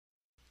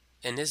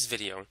In this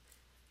video,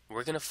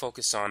 we're going to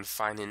focus on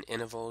finding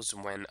intervals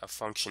when a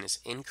function is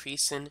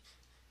increasing,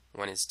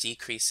 when it's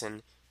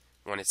decreasing,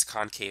 when it's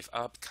concave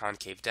up,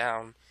 concave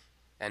down,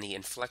 any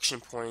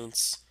inflection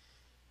points,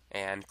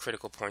 and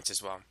critical points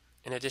as well,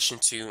 in addition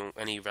to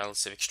any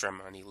relative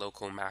extrema, any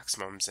local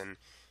maximums and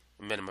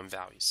minimum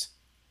values.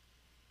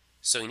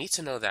 So you need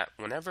to know that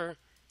whenever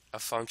a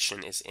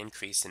function is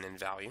increasing in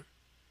value,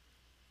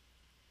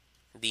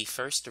 the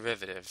first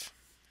derivative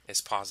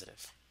is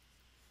positive.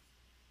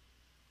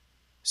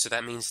 So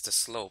that means the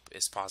slope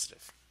is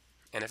positive.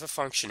 And if a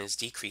function is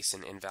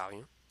decreasing in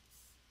value,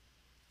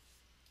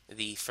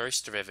 the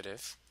first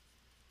derivative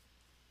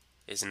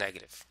is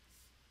negative.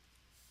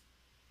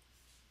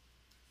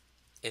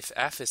 If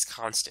f is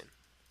constant,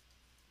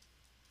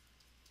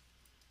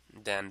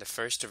 then the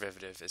first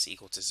derivative is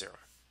equal to 0.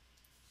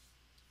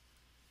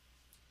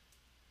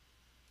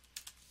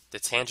 The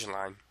tangent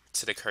line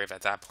to the curve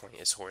at that point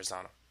is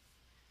horizontal.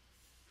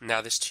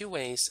 Now there's two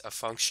ways a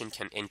function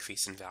can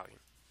increase in value.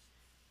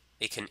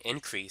 It can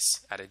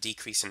increase at a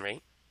decreasing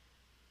rate,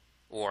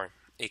 or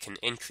it can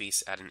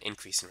increase at an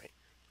increasing rate.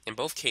 In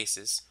both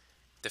cases,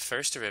 the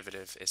first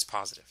derivative is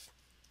positive.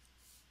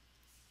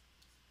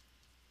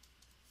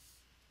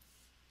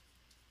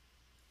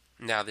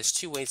 Now there's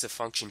two ways a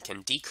function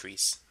can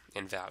decrease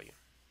in value.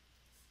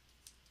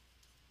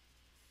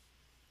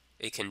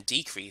 It can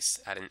decrease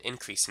at an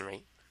increasing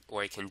rate,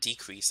 or it can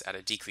decrease at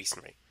a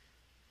decreasing rate.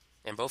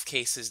 In both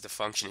cases, the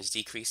function is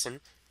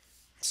decreasing,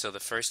 so the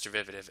first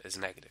derivative is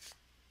negative.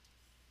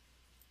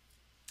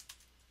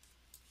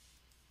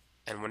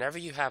 And whenever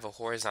you have a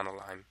horizontal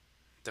line,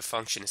 the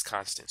function is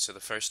constant, so the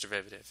first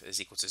derivative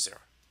is equal to 0.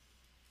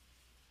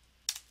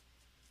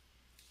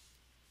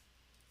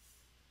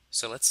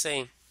 So let's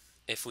say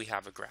if we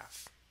have a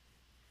graph,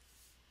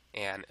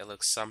 and it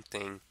looks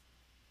something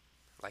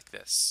like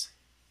this.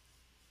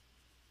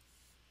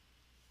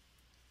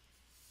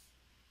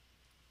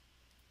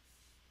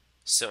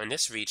 So in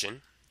this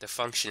region, the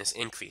function is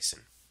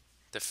increasing.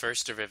 The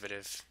first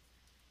derivative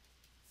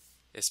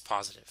is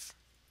positive.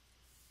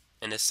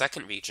 In the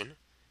second region,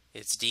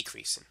 it's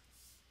decreasing.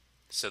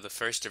 So the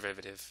first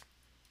derivative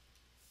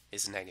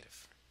is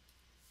negative.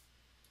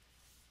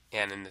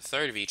 And in the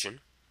third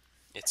region,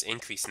 it's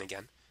increasing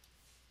again.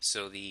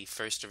 So the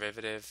first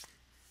derivative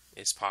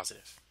is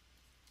positive.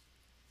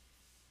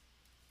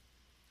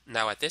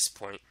 Now at this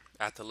point,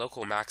 at the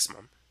local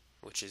maximum,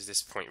 which is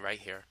this point right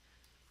here,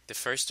 the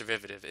first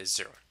derivative is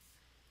 0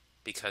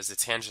 because the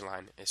tangent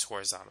line is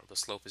horizontal, the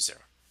slope is 0.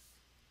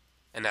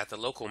 And at the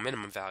local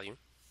minimum value,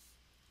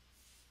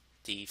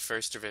 the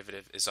first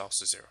derivative is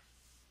also 0.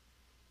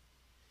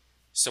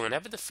 So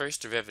whenever the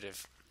first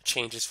derivative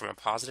changes from a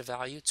positive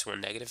value to a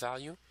negative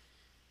value,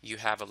 you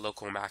have a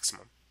local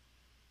maximum.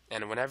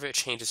 And whenever it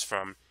changes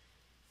from,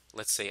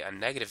 let's say, a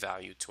negative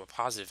value to a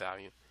positive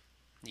value,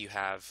 you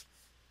have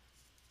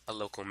a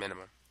local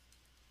minimum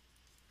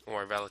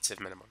or a relative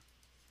minimum.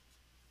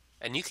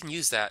 And you can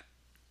use that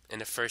in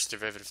the first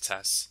derivative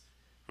test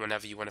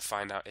whenever you want to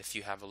find out if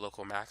you have a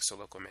local max or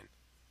local min.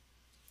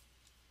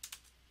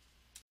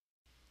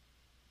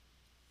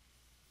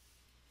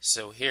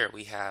 So here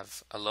we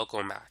have a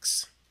local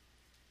max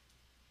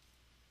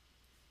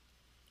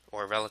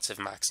or relative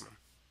maximum.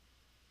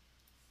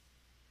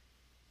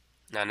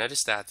 Now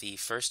notice that the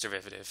first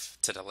derivative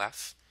to the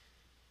left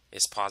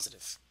is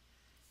positive.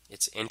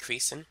 It's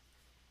increasing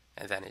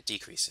and then it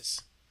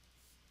decreases.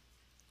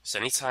 So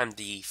anytime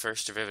the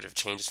first derivative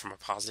changes from a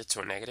positive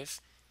to a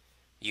negative,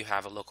 you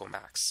have a local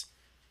max.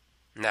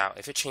 Now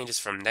if it changes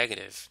from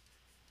negative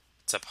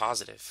to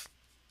positive,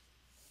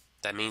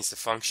 that means the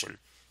function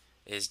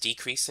is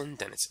decreasing,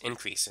 then it's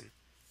increasing.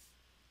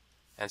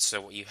 And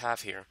so what you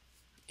have here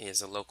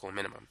is a local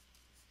minimum.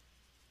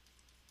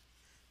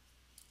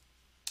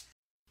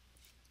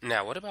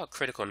 Now what about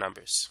critical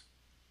numbers?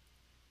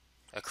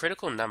 A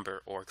critical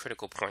number or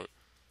critical point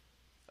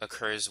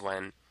occurs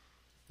when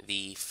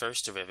the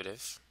first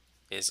derivative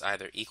is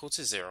either equal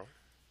to 0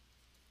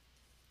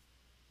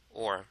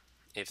 or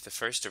if the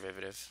first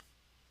derivative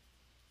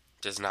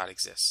does not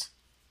exist.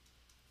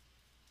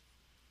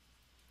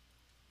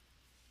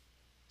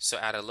 So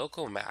at a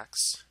local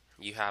max,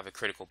 you have a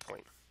critical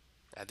point.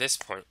 At this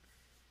point,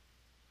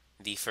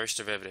 the first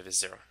derivative is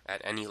 0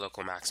 at any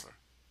local maximum.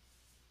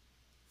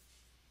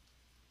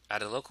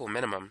 At a local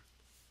minimum,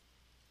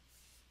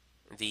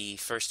 the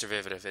first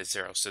derivative is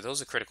 0. So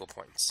those are critical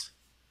points.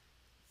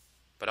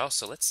 But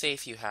also, let's say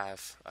if you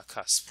have a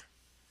cusp.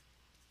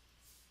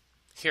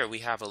 Here we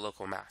have a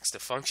local max. The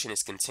function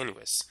is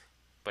continuous,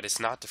 but it's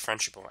not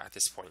differentiable at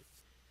this point.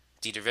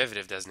 The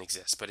derivative doesn't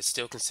exist, but it's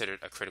still considered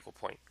a critical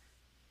point.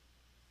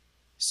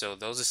 So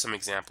those are some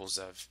examples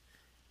of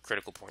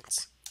critical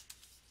points.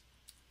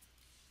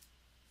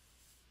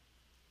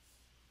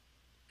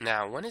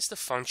 Now, when is the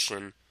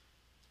function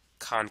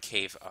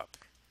concave up?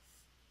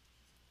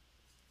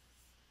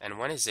 And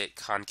when is it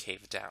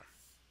concave down?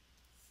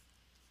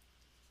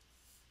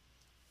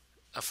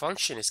 A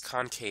function is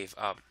concave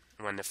up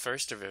when the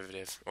first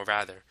derivative, or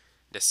rather,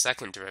 the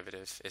second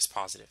derivative is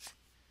positive.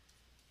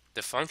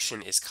 The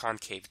function is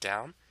concave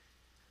down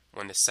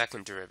when the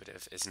second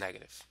derivative is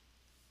negative.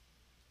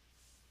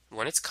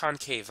 When it's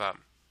concave up,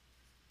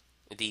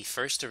 the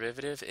first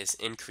derivative is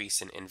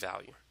increasing in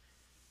value.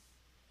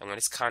 And when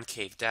it's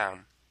concave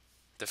down,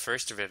 the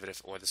first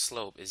derivative, or the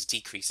slope, is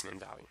decreasing in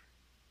value.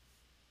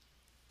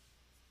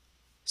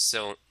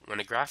 So when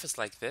a graph is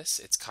like this,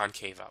 it's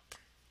concave up.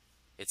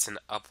 It's an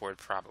upward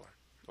parabola,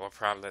 or a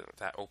parabola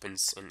that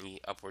opens in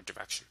the upward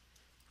direction.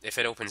 If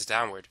it opens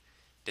downward,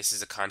 this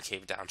is a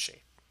concave down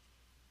shape.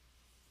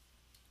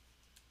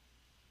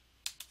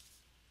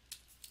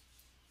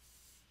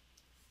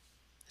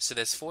 So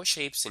there's 4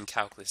 shapes in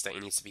calculus that you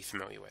need to be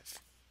familiar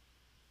with.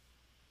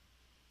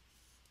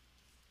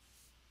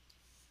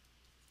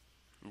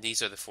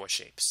 These are the 4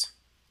 shapes.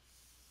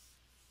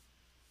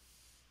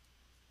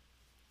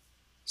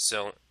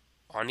 So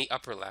on the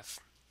upper left,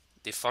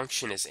 the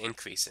function is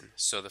increasing,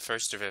 so the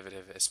first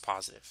derivative is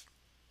positive.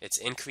 It's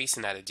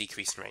increasing at a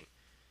decreasing rate.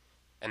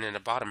 And in the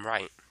bottom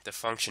right, the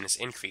function is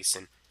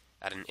increasing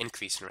at an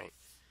increasing rate.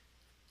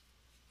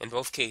 In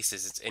both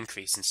cases, it's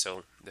increasing,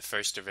 so the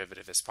first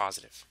derivative is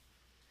positive.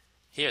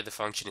 Here, the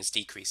function is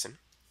decreasing,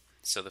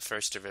 so the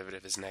first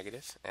derivative is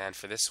negative, and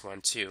for this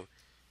one too,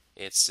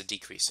 it's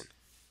decreasing.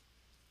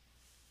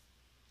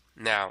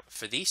 Now,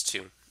 for these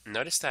two,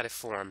 notice that it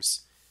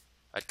forms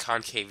a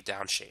concave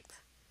down shape.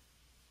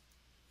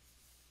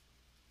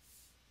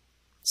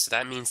 So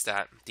that means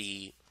that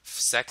the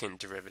second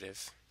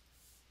derivative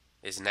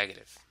is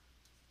negative.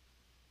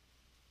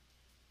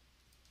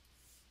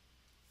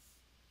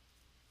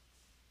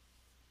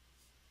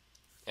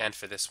 And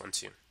for this one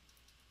too.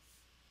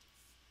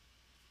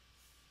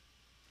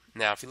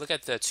 Now, if you look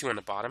at the 2 on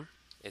the bottom,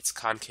 it's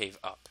concave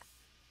up.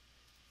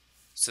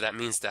 So that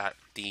means that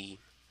the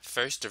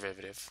first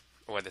derivative,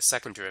 or the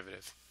second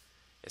derivative,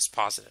 is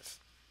positive.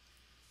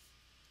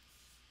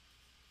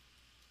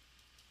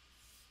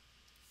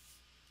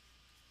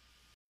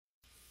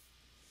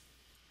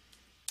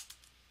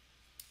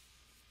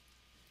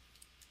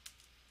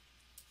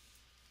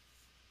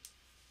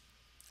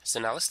 So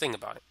now let's think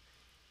about it.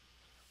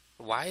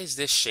 Why is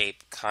this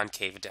shape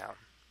concave down?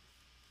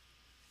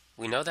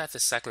 We know that the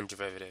second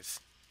derivative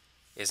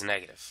is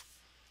negative.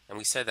 And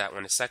we said that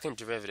when the second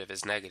derivative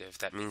is negative,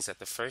 that means that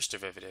the first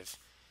derivative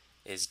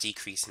is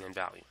decreasing in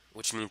value,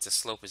 which means the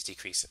slope is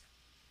decreasing.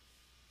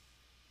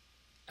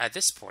 At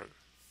this point,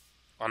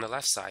 on the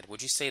left side,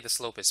 would you say the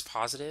slope is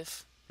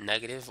positive,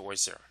 negative, or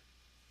 0?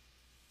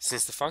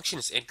 Since the function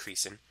is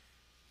increasing,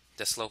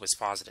 the slope is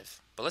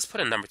positive. But let's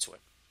put a number to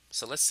it.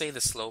 So let's say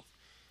the slope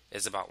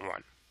is about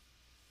 1.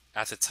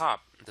 At the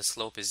top, the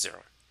slope is 0.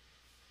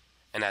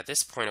 And at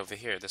this point over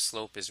here, the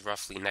slope is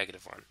roughly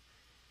negative 1.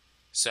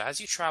 So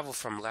as you travel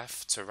from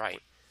left to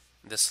right,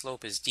 the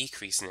slope is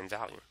decreasing in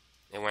value.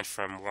 It went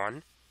from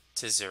 1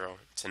 to 0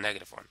 to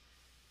negative 1.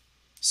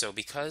 So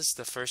because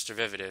the first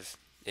derivative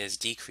is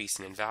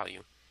decreasing in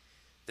value,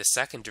 the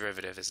second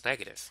derivative is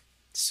negative.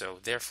 So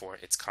therefore,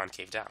 it's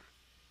concave down.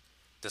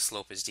 The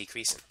slope is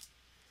decreasing.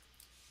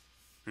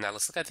 Now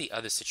let's look at the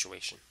other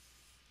situation.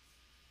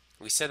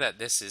 We said that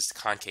this is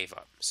concave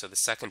up, so the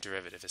second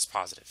derivative is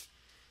positive,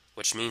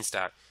 which means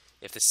that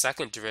if the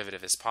second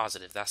derivative is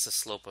positive, that's the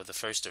slope of the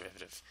first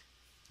derivative.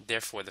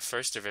 Therefore, the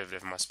first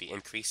derivative must be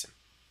increasing.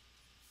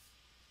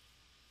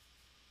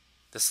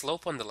 The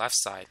slope on the left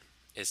side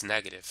is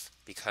negative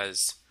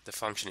because the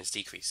function is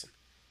decreasing.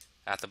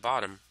 At the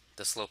bottom,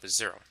 the slope is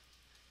 0.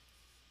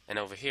 And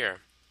over here,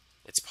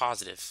 it's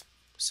positive,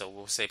 so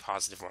we'll say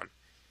positive 1.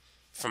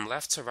 From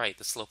left to right,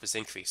 the slope is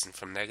increasing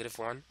from negative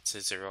 1 to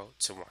 0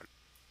 to 1.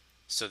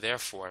 So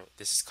therefore,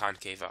 this is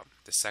concave up.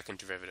 The second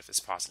derivative is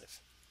positive.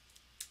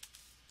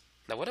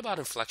 Now what about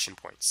inflection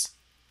points?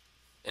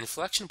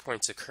 Inflection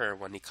points occur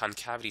when the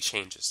concavity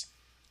changes,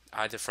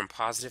 either from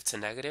positive to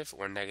negative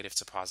or negative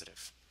to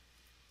positive.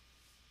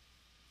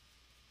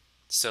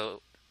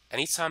 So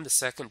anytime the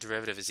second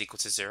derivative is equal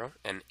to 0,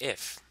 and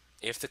if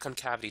the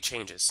concavity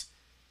changes,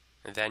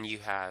 then you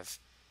have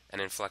an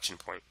inflection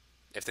point.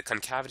 If the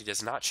concavity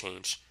does not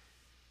change,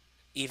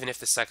 even if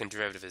the second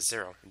derivative is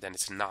 0, then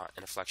it's not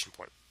an inflection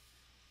point.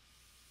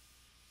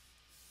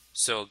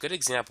 So a good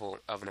example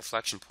of an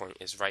inflection point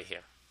is right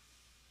here.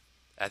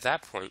 At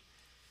that point,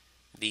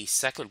 the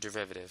second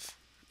derivative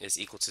is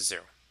equal to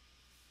 0.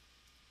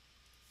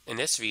 In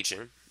this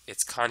region,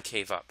 it's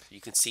concave up.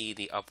 You can see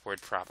the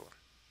upward parabola.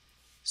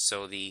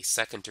 So the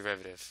second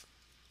derivative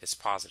is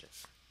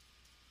positive.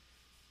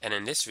 And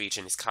in this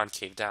region, it's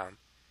concave down.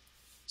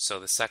 So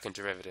the second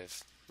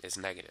derivative is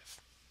negative.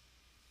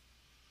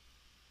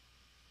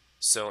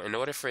 So in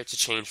order for it to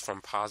change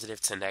from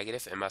positive to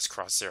negative, it must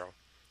cross 0.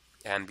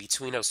 And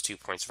between those 2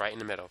 points, right in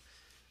the middle,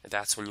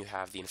 that's when you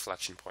have the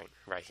inflection point,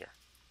 right here.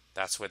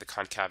 That's where the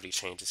concavity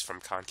changes from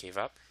concave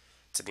up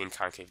to being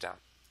concave down.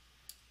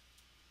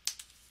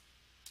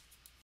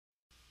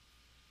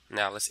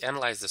 Now let's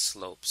analyze the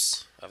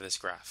slopes of this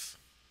graph.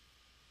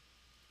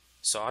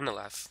 So on the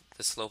left,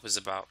 the slope is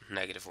about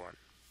negative 1.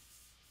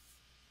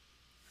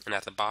 And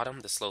at the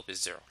bottom, the slope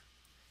is 0.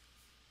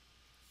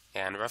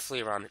 And roughly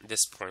around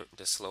this point,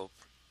 the slope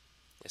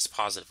is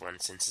positive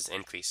 1 since it's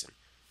increasing.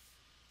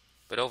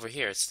 But over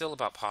here, it's still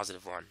about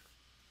positive 1.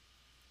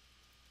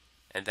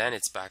 And then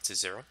it's back to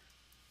 0.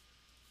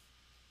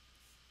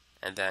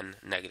 And then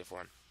negative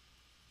 1.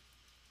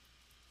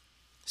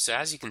 So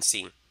as you can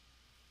see,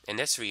 in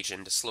this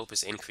region, the slope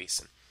is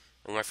increasing.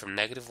 It went from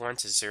negative 1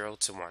 to 0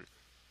 to 1.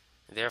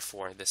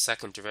 Therefore, the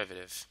second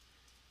derivative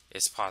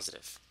is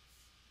positive.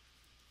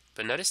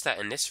 But notice that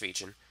in this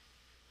region,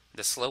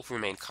 the slope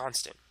remained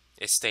constant.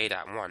 It stayed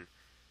at 1.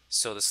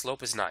 So the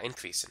slope is not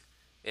increasing.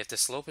 If the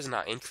slope is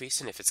not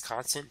increasing, if it's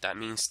constant, that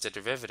means the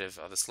derivative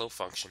of the slope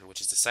function,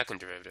 which is the second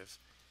derivative,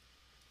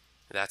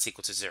 that's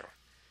equal to 0.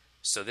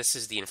 So this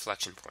is the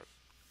inflection point,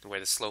 where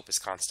the slope is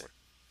constant.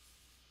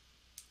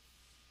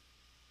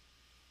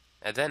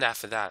 And then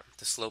after that,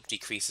 the slope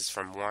decreases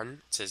from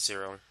 1 to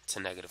 0 to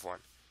negative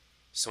 1.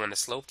 So when the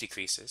slope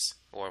decreases,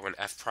 or when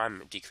f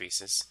prime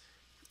decreases,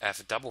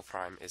 f double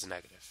prime is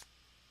negative.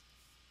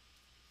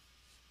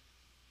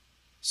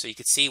 So you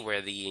can see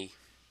where the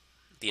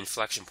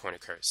inflection point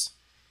occurs.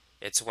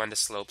 It's when the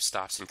slope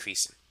stops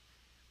increasing.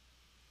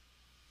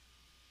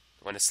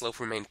 When the slope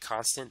remains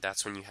constant,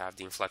 that's when you have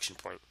the inflection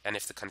point, and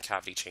if the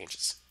concavity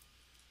changes.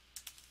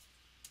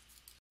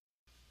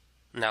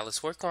 Now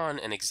let's work on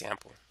an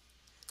example.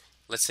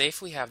 Let's say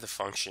if we have the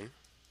function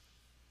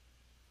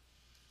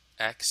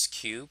x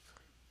cubed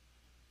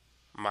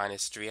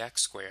minus 3x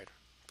squared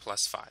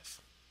plus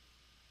 5.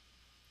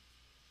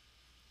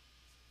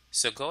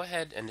 So go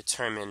ahead and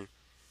determine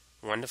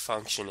when the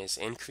function is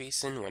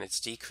increasing, when it's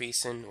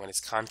decreasing, when it's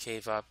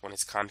concave up, when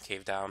it's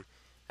concave down,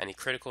 any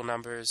critical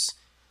numbers,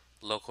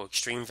 local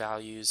extreme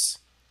values,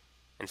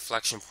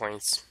 inflection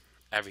points,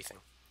 everything.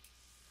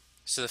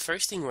 So the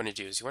first thing you want to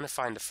do is you want to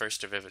find the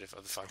first derivative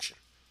of the function.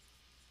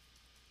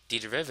 The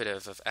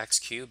derivative of x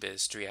cubed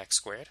is 3x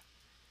squared,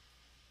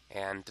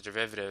 and the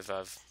derivative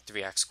of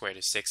 3x squared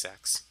is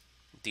 6x.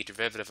 The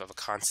derivative of a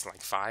constant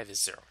like 5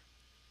 is 0.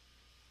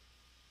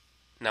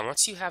 Now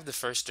once you have the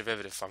first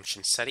derivative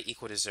function, set it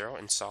equal to 0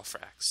 and solve for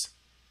x.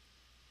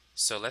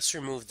 So let's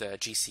remove the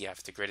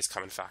GCF, the greatest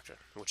common factor,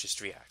 which is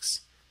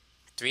 3x.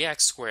 3x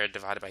squared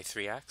divided by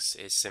 3x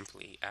is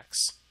simply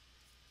x.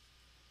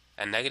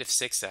 And negative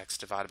 6x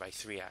divided by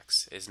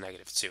 3x is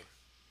negative 2.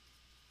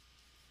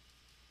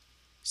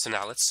 So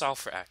now let's solve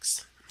for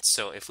x.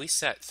 So if we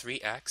set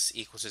 3x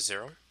equals to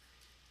 0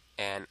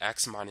 and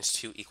x minus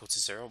 2 equals to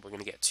 0, we're going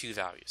to get two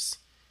values,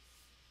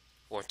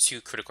 or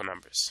two critical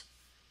numbers.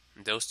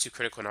 Those two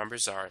critical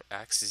numbers are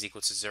x is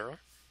equal to 0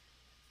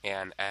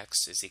 and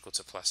x is equal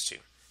to plus 2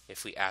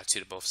 if we add 2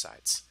 to both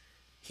sides.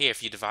 Here,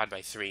 if you divide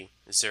by 3,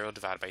 0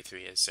 divided by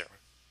 3 is 0.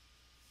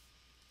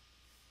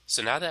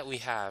 So now that we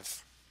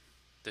have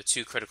the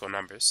two critical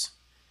numbers,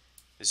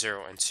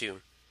 0 and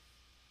 2,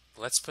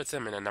 let's put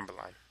them in a number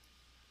line.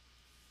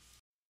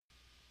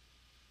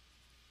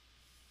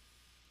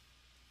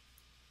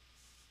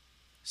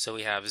 So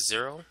we have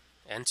 0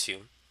 and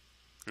 2.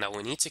 Now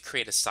we need to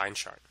create a sign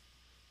chart.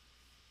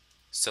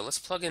 So let's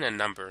plug in a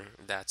number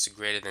that's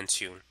greater than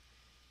 2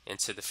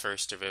 into the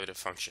first derivative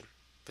function,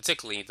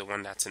 particularly the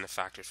one that's in the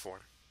factored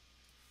form.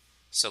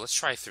 So let's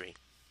try 3.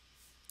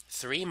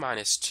 3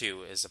 minus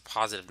 2 is a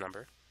positive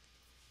number,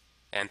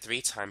 and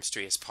 3 times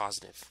 3 is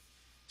positive.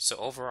 So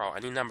overall,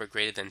 any number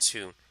greater than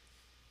 2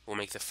 will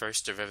make the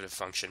first derivative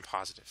function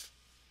positive.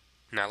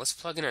 Now let's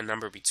plug in a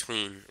number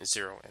between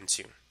 0 and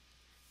 2.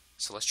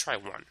 So let's try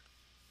 1.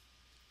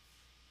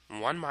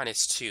 1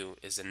 minus 2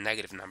 is a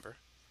negative number,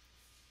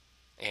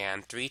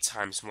 and 3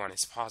 times 1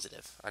 is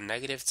positive. A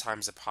negative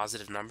times a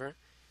positive number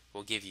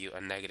will give you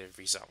a negative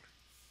result.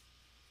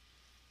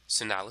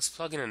 So now let's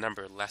plug in a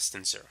number less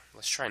than 0.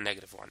 Let's try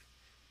negative 1.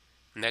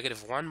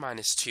 Negative 1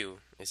 minus 2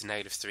 is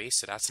negative 3,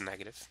 so that's a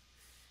negative.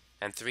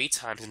 And 3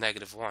 times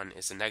negative 1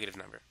 is a negative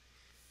number.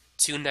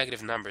 Two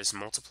negative numbers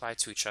multiplied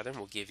to each other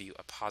will give you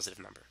a positive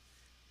number.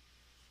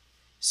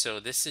 So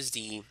this is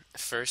the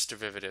first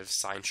derivative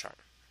sign chart.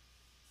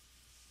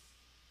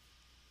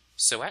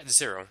 So at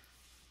 0,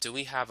 do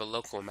we have a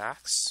local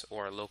max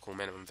or a local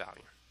minimum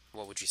value?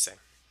 What would you say?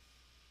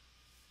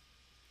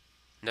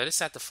 Notice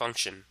that the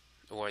function,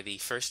 or the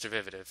first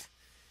derivative,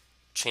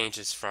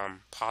 changes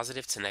from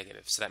positive to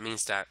negative. So that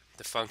means that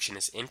the function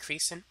is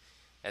increasing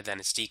and then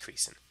it's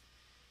decreasing.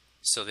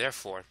 So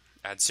therefore,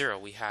 at 0,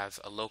 we have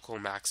a local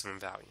maximum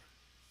value.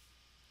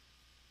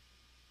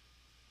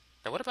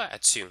 Now what about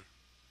at 2?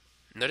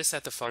 Notice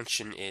that the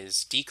function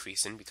is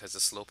decreasing because the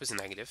slope is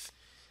negative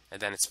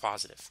and then it's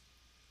positive.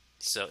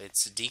 So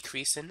it's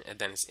decreasing and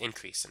then it's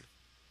increasing.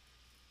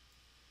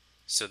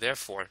 So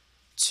therefore,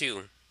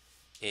 2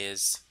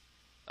 is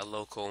a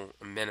local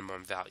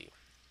minimum value.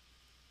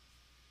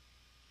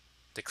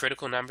 The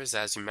critical numbers,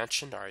 as you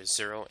mentioned, are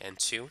 0 and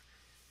 2.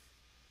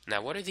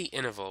 Now what are the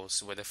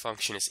intervals where the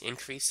function is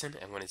increasing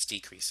and when it's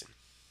decreasing?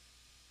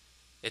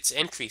 It's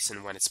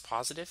increasing when it's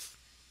positive,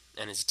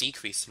 and it's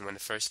decreasing when the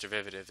first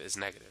derivative is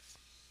negative.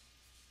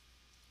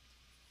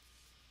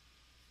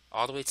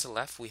 All the way to the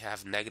left we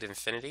have negative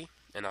infinity,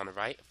 and on the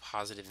right,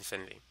 positive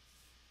infinity.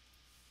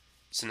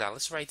 So now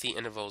let's write the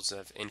intervals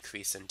of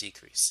increase and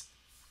decrease.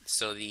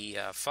 So the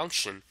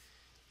function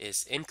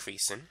is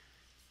increasing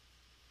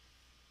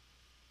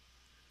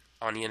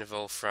on the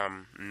interval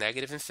from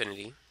negative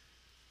infinity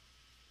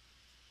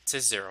to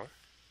 0,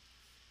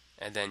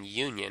 and then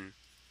union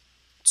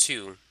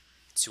 2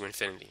 to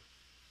infinity.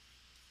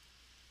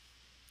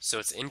 So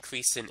it's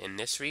increasing in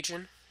this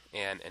region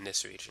and in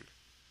this region.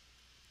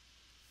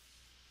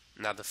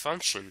 Now the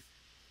function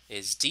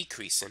is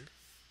decreasing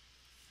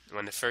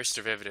when the first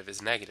derivative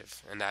is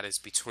negative, and that is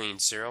between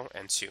 0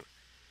 and 2,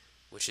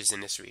 which is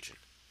in this region.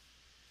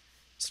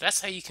 So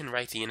that's how you can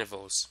write the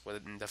intervals whether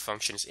the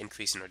function is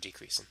increasing or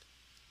decreasing.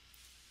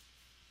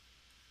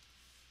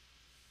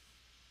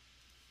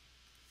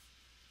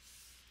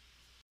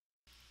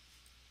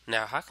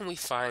 Now, how can we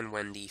find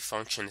when the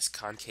function is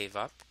concave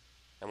up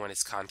and when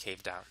it's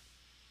concave down?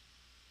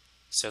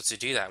 So to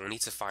do that, we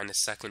need to find the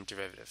second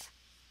derivative.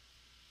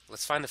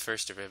 Let's find the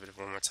first derivative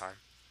one more time.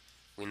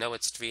 We know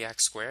it's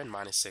 3x squared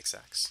minus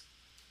 6x.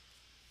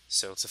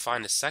 So to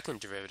find the second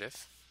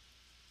derivative,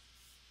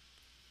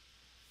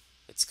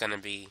 it's going to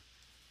be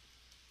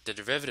the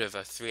derivative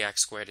of 3x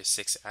squared is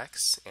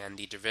 6x, and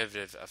the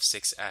derivative of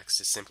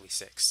 6x is simply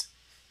 6.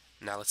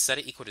 Now let's set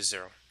it equal to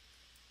 0.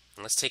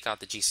 And let's take out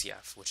the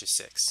GCF, which is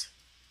 6.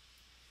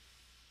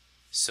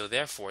 So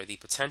therefore, the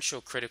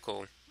potential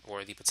critical,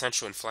 or the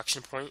potential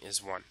inflection point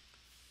is 1.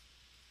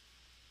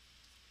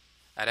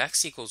 At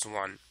x equals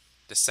 1,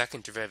 the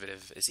second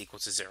derivative is equal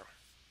to 0.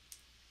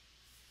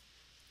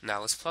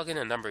 Now let's plug in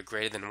a number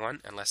greater than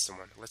 1 and less than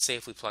 1. Let's say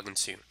if we plug in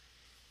 2.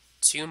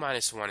 2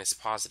 minus 1 is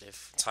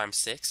positive, times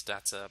 6,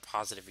 that's a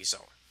positive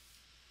result.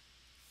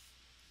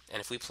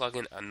 And if we plug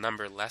in a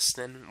number less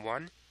than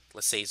 1,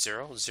 let's say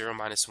 0, 0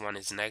 minus 1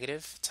 is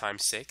negative,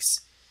 times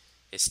 6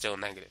 is still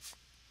negative.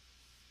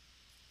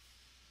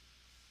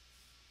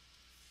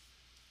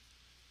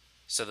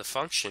 So the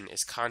function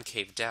is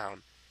concave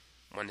down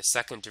when the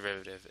second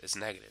derivative is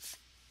negative.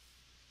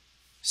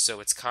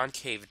 So it's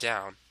concave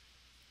down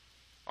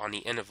on the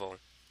interval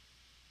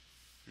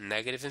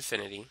negative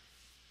infinity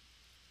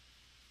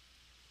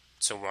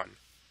to 1.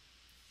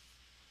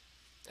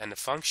 And the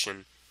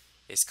function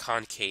is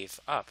concave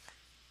up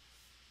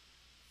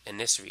in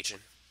this region,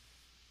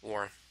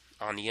 or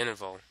on the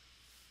interval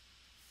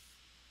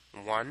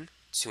 1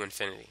 to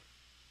infinity.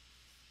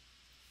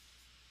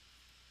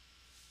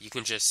 You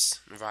can just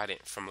write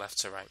it from left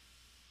to right.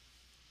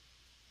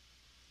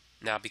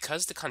 Now,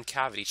 because the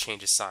concavity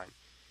changes sign,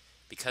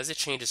 because it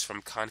changes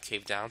from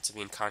concave down to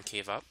being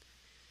concave up,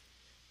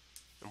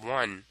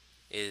 1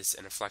 is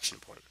an inflection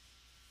point.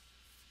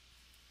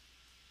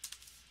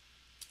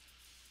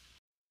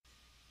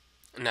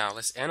 Now,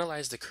 let's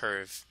analyze the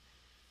curve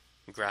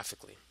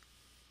graphically.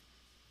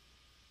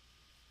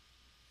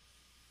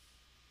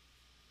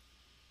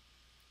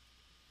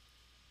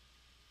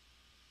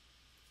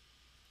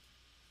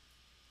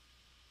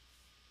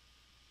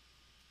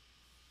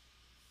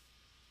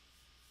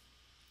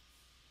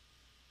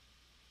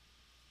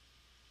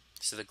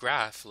 So the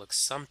graph looks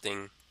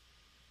something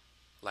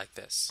like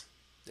this.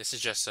 This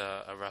is just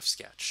a rough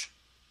sketch.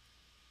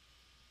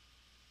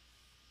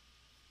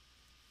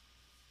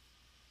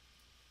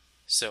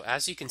 So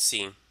as you can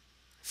see,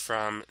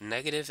 from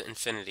negative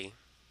infinity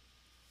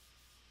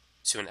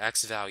to an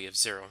x value of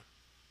 0,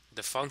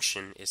 the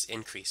function is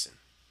increasing.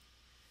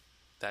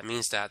 That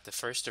means that the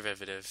first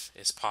derivative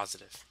is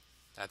positive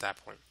at that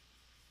point.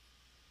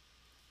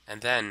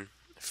 And then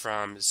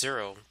from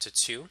 0 to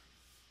 2,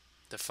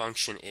 the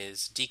function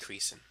is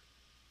decreasing.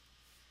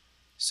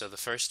 So the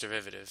first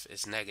derivative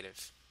is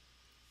negative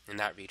in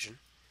that region.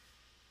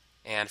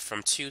 And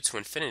from 2 to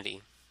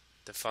infinity,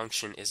 the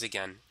function is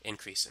again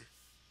increasing.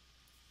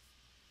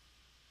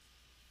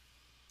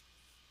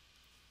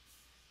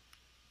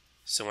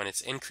 So when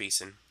it's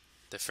increasing,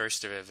 the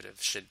first derivative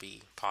should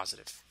be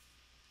positive.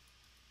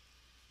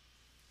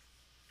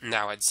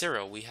 Now at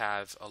 0, we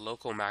have a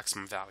local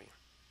maximum value,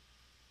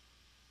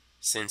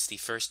 since the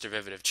first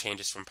derivative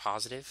changes from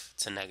positive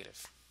to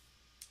negative.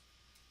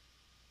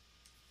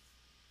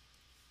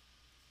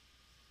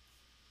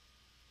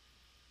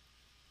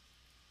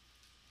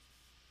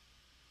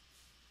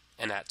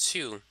 And at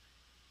 2,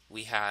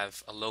 we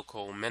have a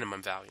local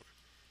minimum value,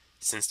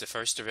 since the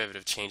first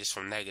derivative changes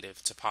from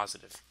negative to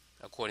positive,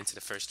 according to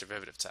the first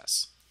derivative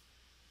test.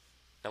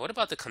 Now what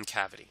about the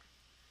concavity?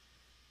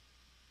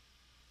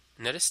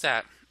 Notice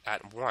that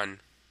at 1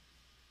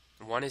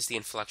 is the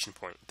inflection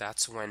point.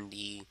 That's when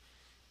the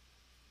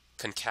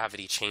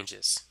concavity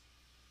changes.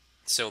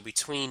 So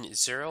between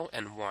 0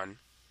 and 1,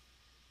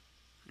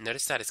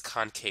 notice that it's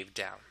concave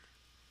down.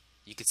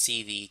 You can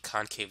see the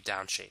concave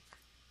down shape.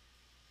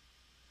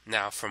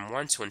 Now from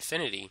 1 to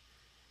infinity,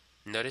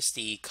 notice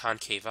the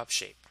concave up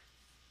shape.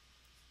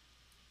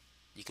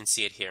 You can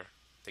see it here.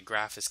 The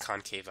graph is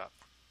concave up.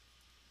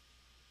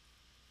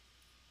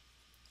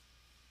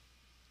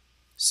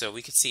 So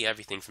we could see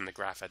everything from the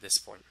graph at this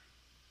point.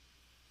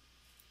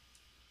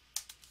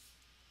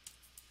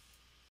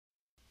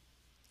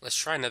 Let's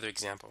try another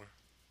example.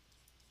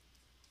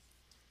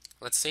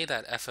 Let's say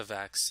that f of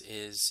x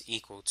is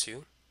equal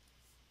to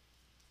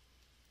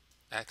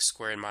x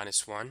squared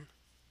minus 1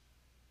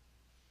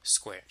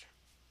 squared.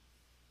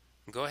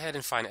 Go ahead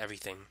and find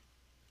everything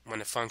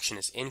when a function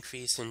is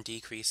increasing,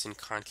 decreasing,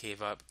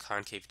 concave up,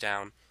 concave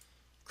down,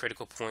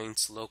 critical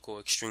points, local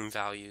extreme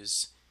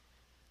values,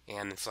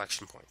 and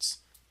inflection points.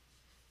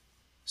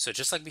 So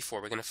just like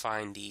before, we're going to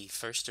find the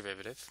first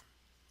derivative.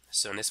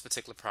 So in this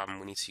particular problem,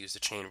 we need to use the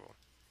chain rule.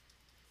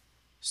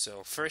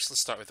 So first,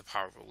 let's start with the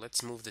power rule.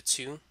 Let's move the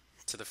 2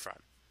 to the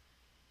front.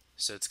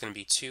 So it's going to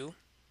be 2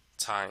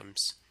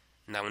 times.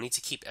 Now we need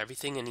to keep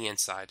everything in the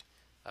inside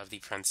of the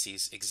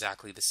parentheses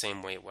exactly the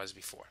same way it was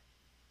before.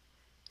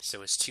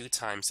 So it's 2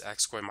 times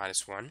x squared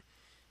minus 1,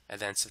 and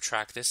then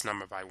subtract this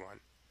number by 1.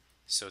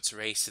 So it's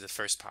raised to the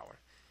first power.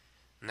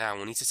 Now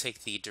we need to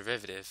take the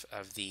derivative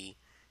of the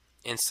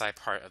inside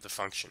part of the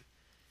function.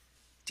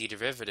 The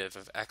derivative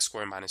of x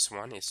squared minus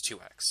 1 is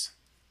 2x.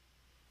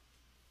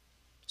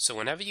 So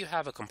whenever you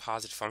have a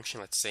composite function,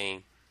 let's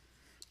say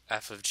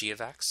f of g of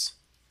x,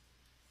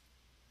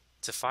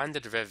 to find the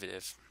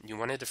derivative, you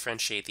want to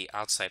differentiate the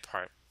outside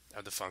part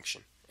of the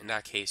function, in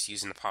that case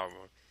using the power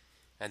rule,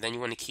 and then you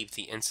want to keep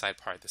the inside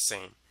part the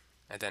same,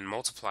 and then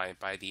multiply it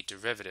by the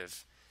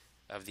derivative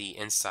of the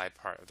inside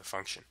part of the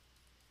function,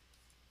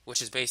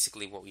 which is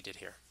basically what we did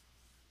here.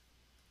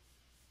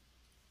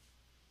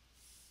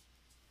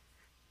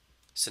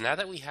 So now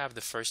that we have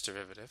the first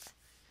derivative,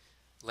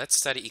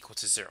 let's set it equal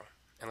to 0,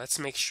 and let's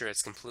make sure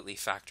it's completely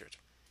factored.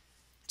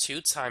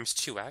 2 times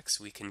 2x,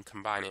 we can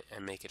combine it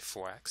and make it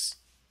 4x.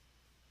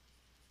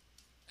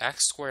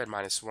 X squared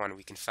minus 1,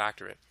 we can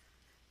factor it.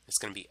 It's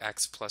going to be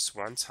x plus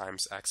 1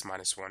 times x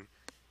minus 1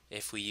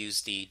 if we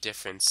use the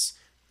difference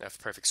of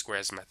perfect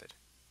squares method.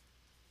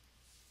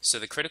 So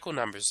the critical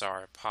numbers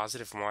are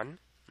positive 1,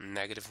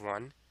 negative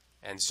 1,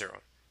 and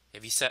 0.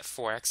 If you set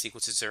 4x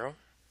equal to 0,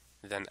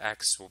 then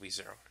x will be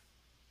 0.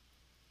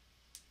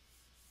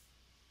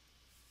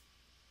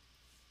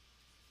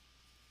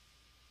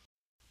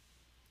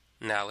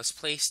 Now let's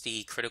place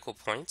the critical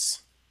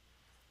points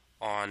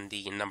on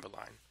the number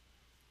line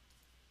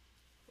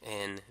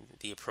in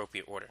the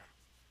appropriate order.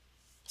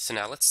 So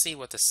now let's see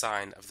what the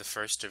sign of the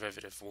first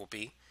derivative will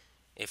be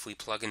if we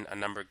plug in a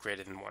number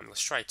greater than 1.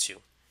 Let's try 2.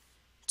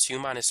 2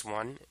 minus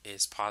 1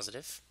 is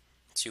positive,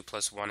 2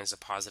 plus 1 is a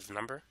positive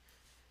number,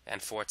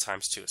 and 4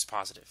 times 2 is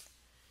positive.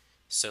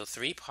 So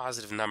 3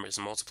 positive numbers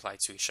multiplied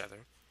to each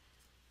other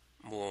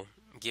will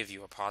give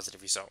you a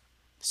positive result.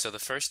 So the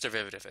first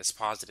derivative is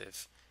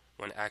positive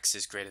when x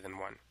is greater than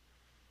 1.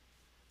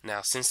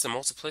 Now since the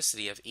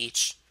multiplicity of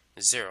each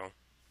 0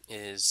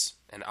 is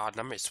an odd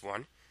number, it's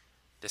 1,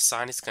 the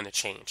sign is going to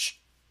change.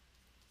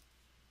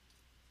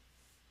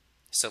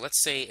 So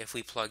let's say if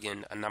we plug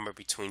in a number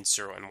between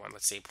 0 and 1,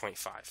 let's say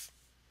 0.5.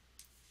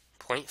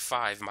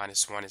 0.5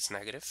 minus 1 is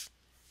negative,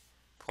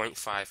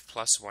 0.5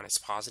 plus 1 is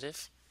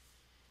positive,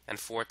 and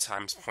 4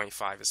 times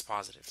 0.5 is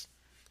positive.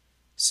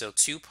 So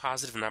 2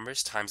 positive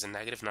numbers times a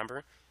negative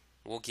number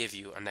will give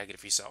you a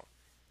negative result.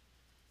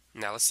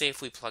 Now let's say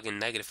if we plug in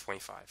negative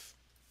 0.5.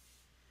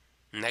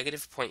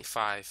 Negative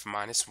 0.5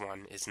 minus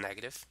 1 is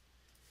negative.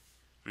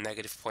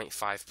 Negative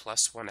 0.5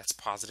 plus 1, that's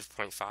positive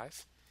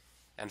 0.5.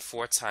 And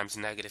 4 times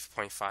negative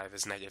 0.5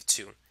 is negative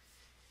 2.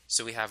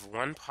 So we have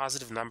one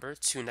positive number,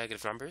 2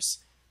 negative numbers,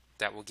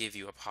 that will give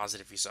you a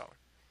positive result.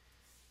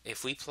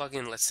 If we plug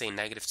in, let's say,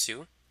 negative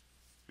 2,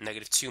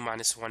 negative 2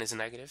 minus 1 is a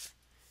negative.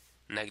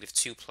 Negative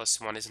 2 plus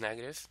 1 is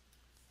negative.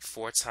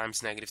 4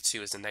 times negative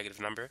 2 is a negative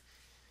number.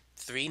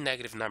 3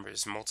 negative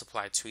numbers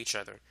multiplied to each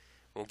other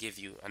will give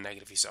you a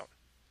negative result.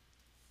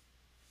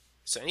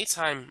 So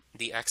anytime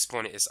the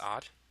exponent is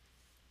odd,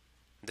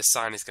 the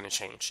sign is going to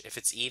change. If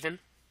it's even,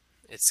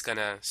 it's going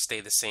to stay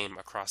the same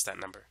across that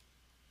number.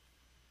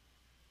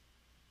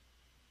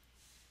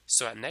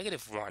 So at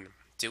negative 1,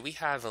 do we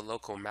have a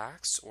local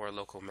max or a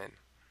local min?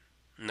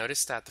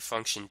 Notice that the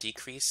function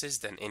decreases,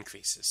 then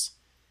increases.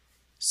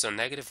 So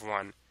negative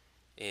 1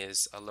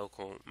 is a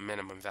local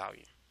minimum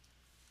value.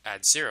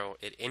 At 0,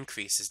 it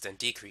increases, then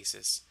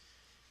decreases.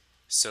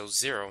 So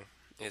 0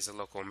 is a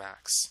local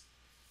max.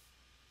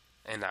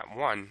 And at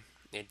 1,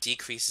 it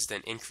decreases,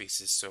 then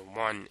increases. So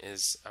 1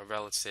 is a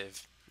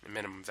relative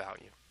minimum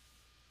value.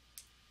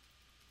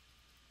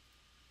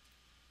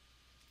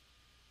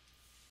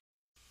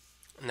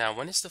 Now,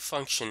 when is the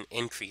function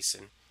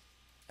increasing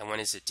and when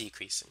is it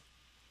decreasing?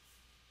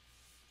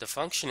 The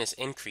function is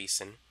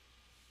increasing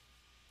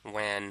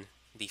when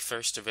the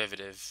first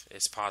derivative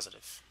is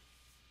positive.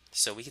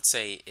 So we could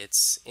say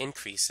it's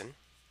increasing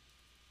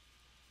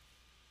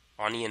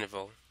on the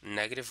interval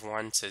negative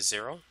 1 to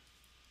 0,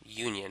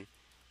 union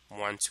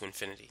 1 to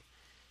infinity.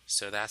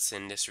 So that's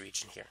in this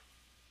region here.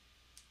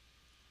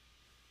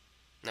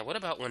 Now what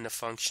about when the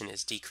function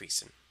is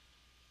decreasing?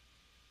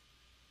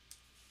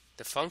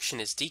 The function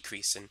is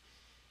decreasing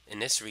in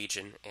this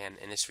region and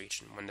in this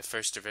region when the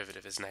first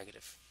derivative is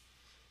negative.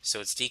 So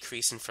it's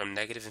decreasing from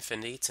negative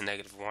infinity to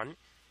negative 1,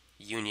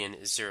 union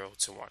is 0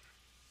 to 1.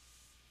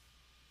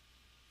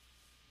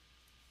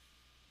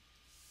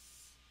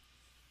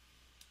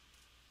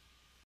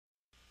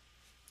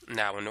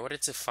 Now, in order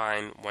to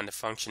find when the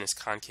function is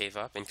concave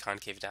up and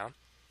concave down,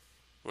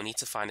 we need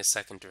to find a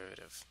second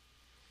derivative.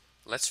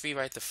 Let's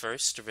rewrite the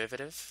first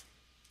derivative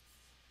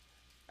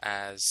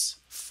as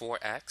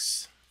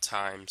 4x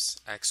times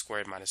x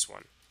squared minus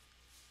 1.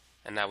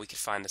 And now we can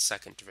find the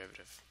second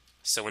derivative.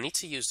 So we need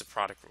to use the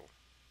product rule.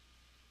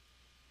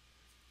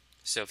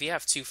 So if you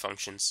have two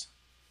functions,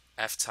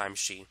 f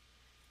times g,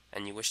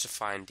 and you wish to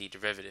find the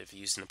derivative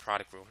using the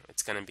product rule,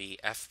 it's going to be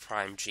f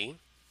prime g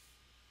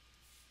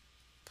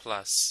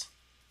plus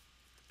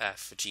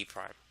f g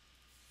prime.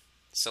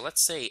 So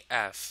let's say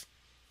f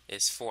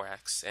is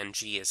 4x and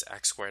g is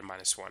x squared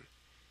minus 1.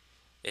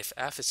 If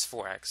f is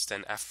 4x,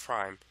 then f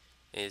prime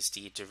is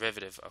the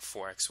derivative of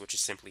 4x, which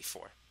is simply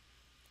 4,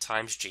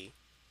 times g,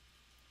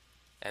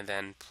 and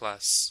then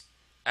plus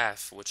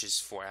f, which is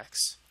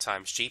 4x,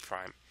 times g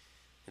prime,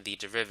 the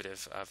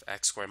derivative of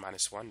x squared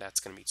minus 1, that's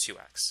going to be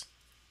 2x.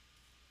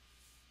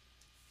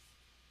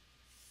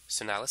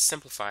 So now let's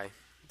simplify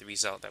the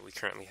result that we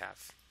currently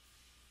have.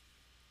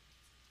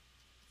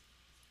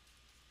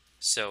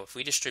 So if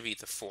we distribute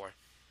the 4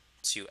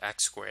 to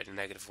x squared and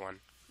negative 1,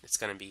 it's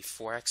going to be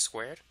 4x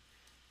squared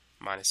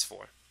minus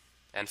 4.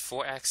 And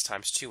 4x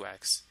times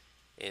 2x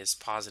is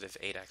positive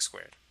 8x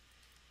squared.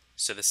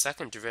 So the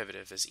second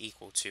derivative is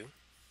equal to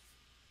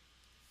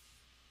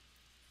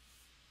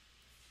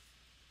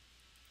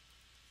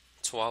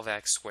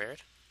 (12x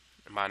squared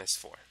minus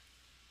 4).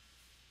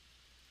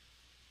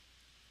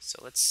 So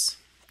let's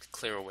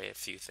clear away a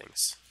few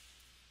things.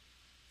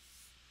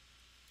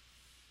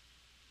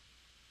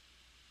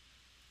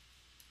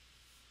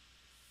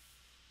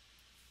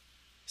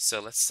 So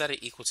let's set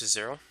it equal to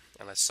 0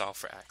 and let's solve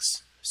for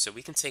x. So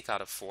we can take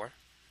out a 4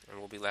 and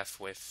we'll be left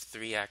with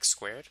 3x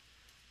squared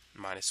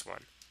minus 1.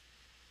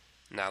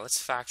 Now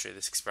let's factor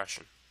this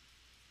expression.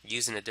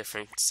 Using the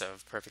difference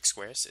of perfect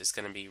squares is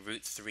going to be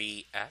root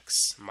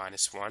 3x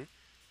minus 1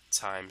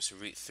 times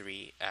root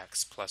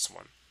 3x plus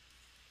 1.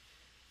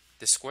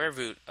 The square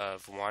root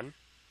of 1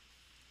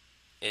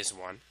 is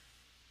 1,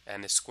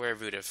 and the square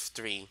root of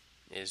 3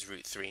 is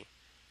root 3,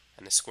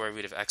 and the square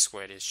root of x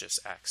squared is just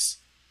x.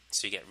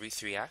 So you get root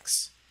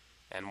 3x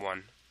and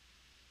 1.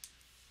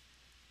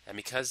 And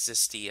because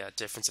this is the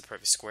difference of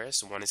perfect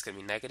squares, one is going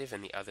to be negative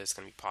and the other is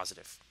going to be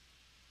positive.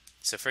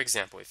 So for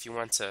example, if you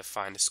want to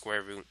find the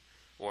square root,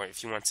 or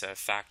if you want to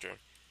factor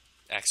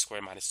x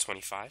squared minus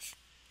 25,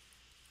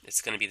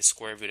 it's going to be the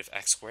square root of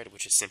x squared,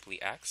 which is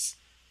simply x,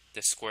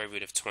 the square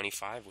root of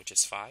 25, which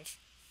is 5.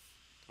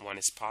 One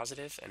is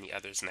positive and the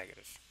other is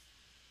negative.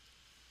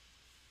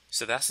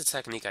 So that's the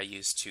technique I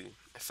used to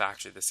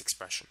factor this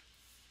expression.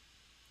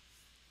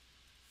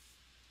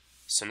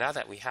 So now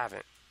that we have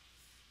it,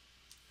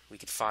 we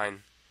could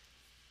find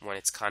when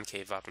it's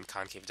concave up and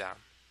concave down.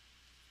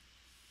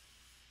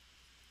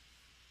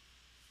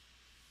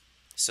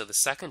 So the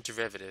second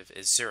derivative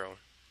is 0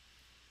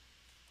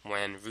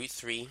 when root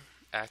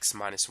 3x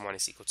minus 1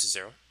 is equal to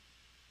 0.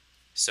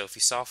 So if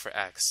you solve for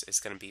x, it's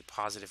going to be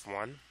positive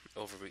 1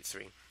 over root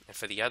 3. And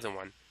for the other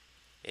one,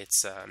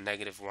 it's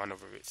negative 1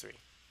 over root 3.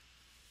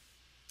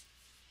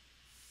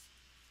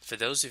 For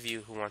those of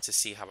you who want to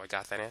see how I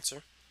got that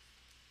answer,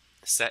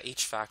 set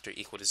each factor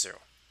equal to 0.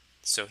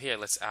 So here,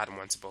 let's add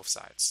 1 to both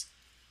sides.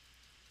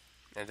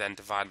 And then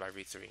divide by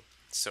root 3.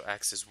 So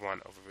x is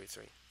 1 over root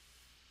 3.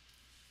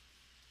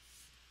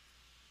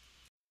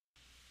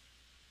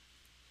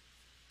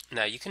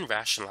 Now you can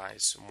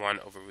rationalize 1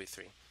 over root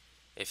 3.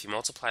 If you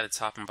multiply the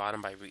top and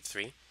bottom by root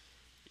 3,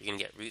 you're going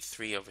to get root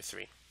 3 over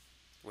 3,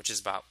 which is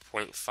about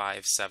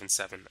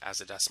 0.577 as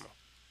a decimal.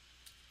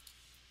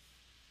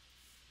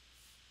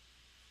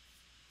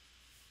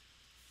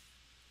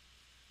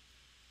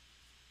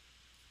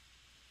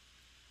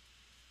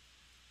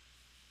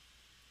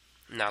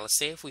 Now let's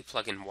say if we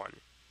plug in 1.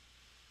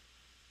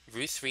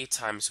 Root 3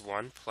 times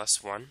 1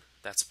 plus 1,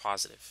 that's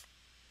positive.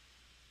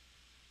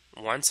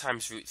 1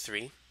 times root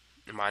 3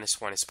 minus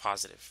 1 is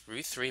positive.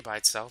 Root 3 by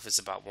itself is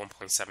about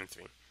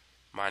 1.73.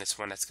 Minus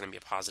 1, that's going to be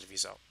a positive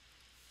result.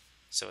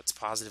 So it's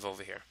positive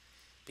over here.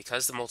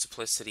 Because the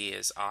multiplicity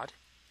is odd,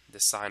 the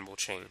sign will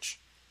change.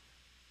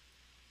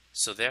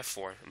 So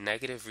therefore,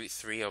 negative root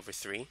 3 over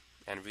 3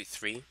 and root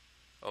 3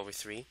 over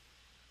 3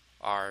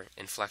 are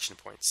inflection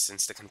points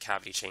since the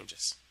concavity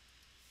changes.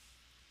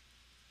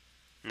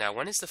 Now,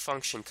 when is the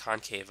function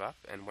concave up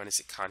and when is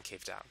it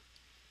concave down?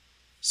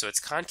 So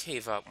it's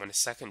concave up when the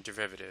second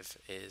derivative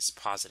is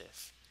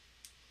positive.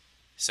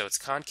 So it's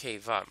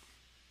concave up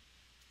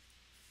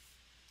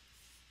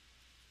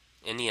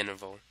in the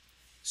interval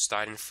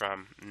starting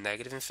from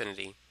negative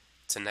infinity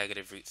to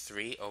negative root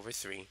 3 over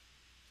 3,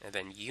 and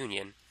then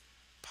union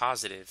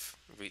positive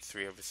root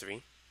 3 over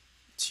 3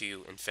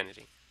 to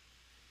infinity.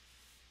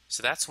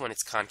 So that's when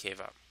it's concave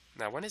up.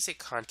 Now, when is it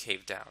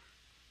concave down?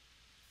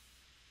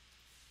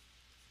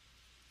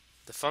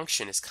 The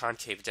function is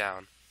concave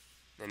down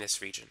in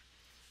this region.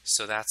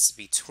 So that's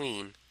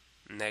between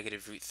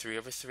negative root 3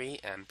 over 3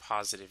 and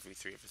positive root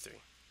 3 over 3.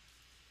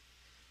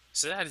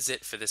 So that is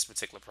it for this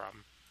particular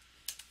problem.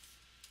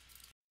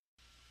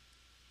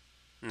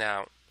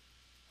 Now,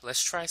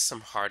 let's try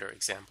some harder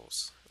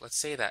examples. Let's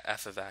say that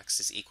f of x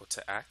is equal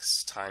to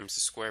x times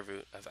the square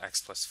root of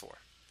x plus 4.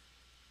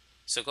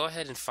 So go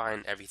ahead and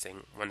find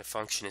everything when the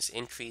function is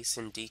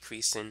increasing,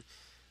 decreasing,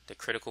 the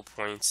critical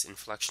points,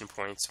 inflection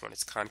points, when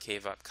it's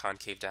concave up,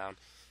 concave down,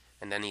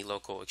 and any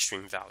local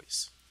extreme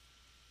values.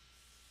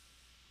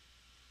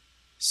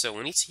 So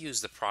we need to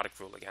use the product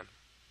rule again.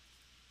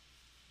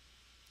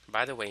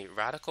 By the way,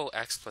 radical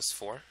x plus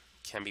 4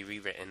 can be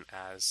rewritten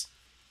as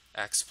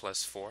x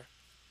plus 4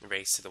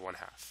 raised to the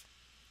 1/2.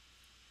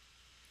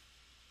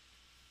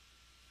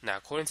 Now,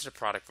 according to the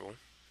product rule,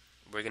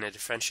 we're going to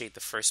differentiate the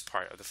first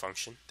part of the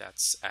function,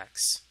 that's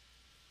x.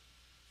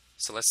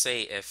 So let's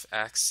say if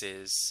x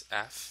is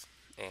f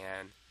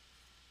and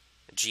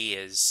g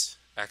is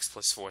x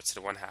plus 4 to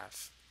the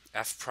 1/2,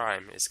 f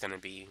prime is going to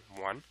be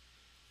 1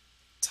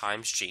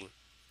 times g,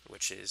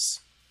 which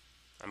is,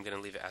 I'm going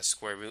to leave it as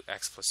square root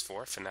x plus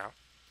 4 for now,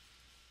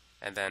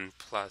 and then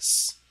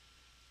plus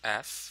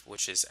f,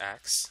 which is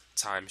x,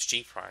 times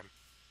g prime,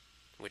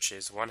 which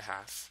is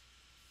 1/2.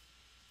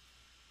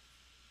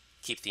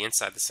 Keep the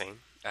inside the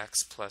same,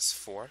 x plus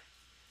 4,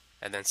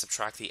 and then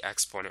subtract the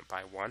exponent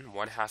by 1.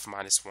 1/2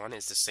 minus 1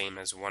 is the same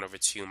as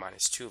 1/2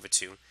 minus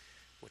 2/2,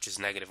 which is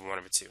negative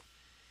 1/2.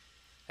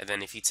 And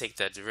then if you take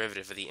the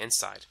derivative of the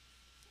inside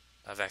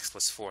of x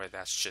plus 4,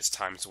 that's just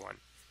times 1,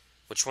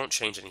 which won't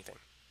change anything.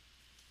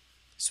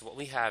 So what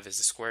we have is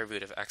the square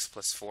root of x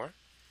plus 4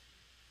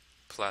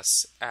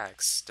 plus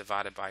x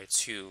divided by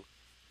 2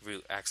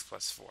 root x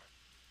plus 4.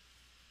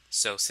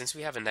 So since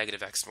we have a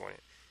negative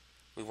exponent,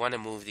 we want to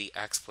move the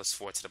x plus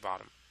 4 to the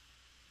bottom.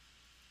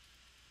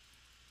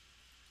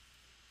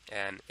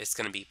 And it's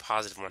going to be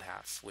positive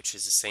 1/2, which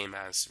is the same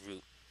as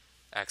root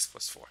x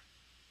plus 4.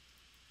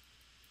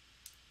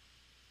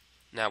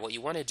 Now what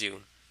you want to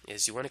do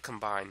is you want to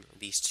combine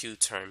these two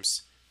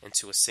terms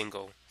into a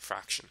single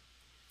fraction.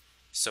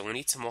 So we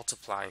need to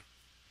multiply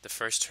the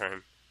first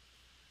term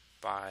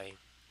by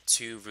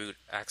 2 root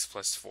x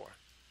plus 4,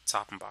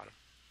 top and bottom.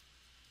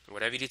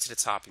 Whatever you do to the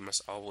top, you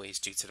must always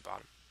do to the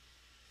bottom.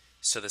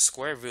 So the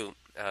square root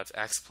of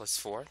x plus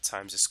 4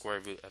 times the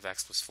square root of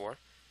x plus 4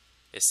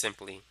 is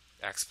simply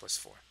x plus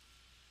 4.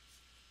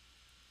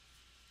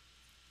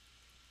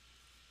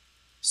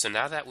 So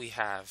now that we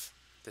have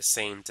the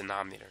same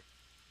denominator,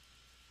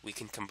 we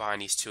can combine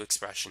these two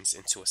expressions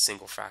into a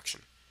single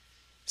fraction.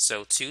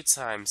 So 2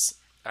 times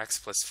x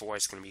plus 4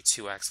 is going to be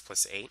 2x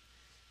plus 8,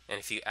 and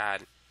if you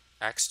add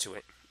x to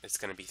it, it's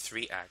going to be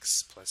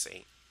 3x plus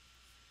 8,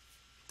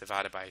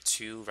 divided by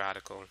 2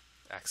 radical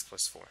x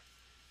plus 4.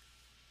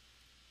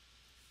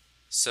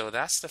 So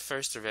that's the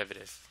first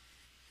derivative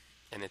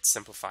in its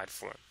simplified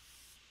form.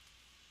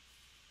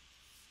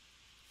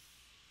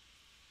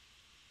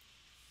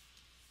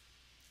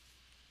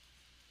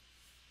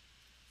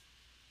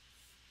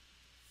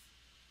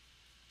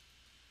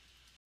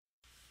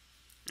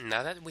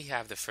 Now that we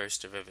have the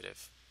first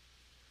derivative,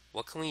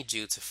 what can we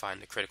do to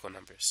find the critical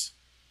numbers?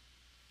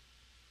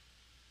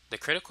 The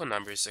critical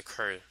numbers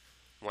occur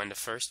when the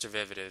first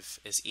derivative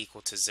is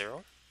equal to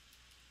 0,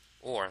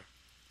 or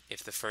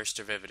if the first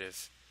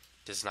derivative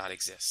does not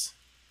exist.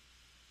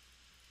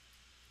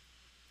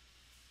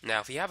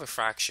 Now if you have a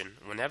fraction,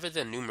 whenever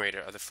the numerator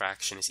of the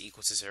fraction is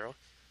equal to 0,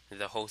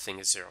 the whole thing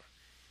is 0.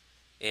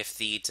 If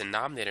the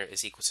denominator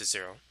is equal to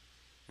 0,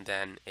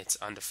 then it's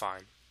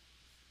undefined,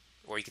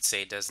 or you could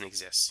say it doesn't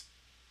exist.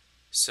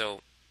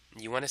 So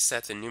you want to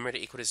set the numerator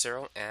equal to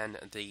 0 and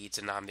the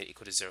denominator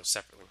equal to 0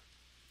 separately.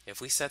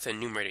 If we set the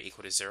numerator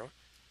equal to 0,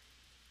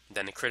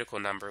 then the critical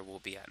number will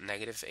be at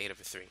negative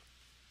 8/3.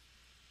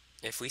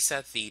 If we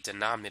set the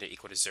denominator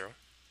equal to 0,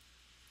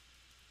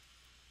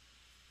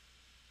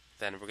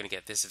 then we're going to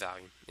get this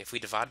value. If we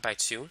divide by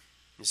 2,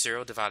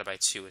 0 divided by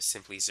 2 is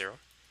simply 0.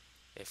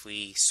 If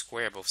we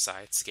square both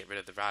sides to get rid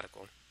of the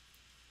radical,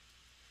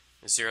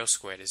 0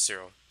 squared is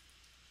 0.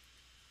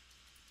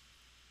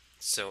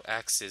 So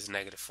x is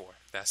negative 4.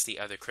 That's the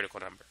other critical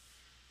number.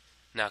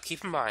 Now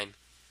keep in mind,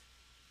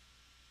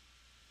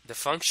 the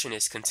function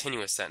is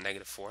continuous at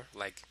negative 4,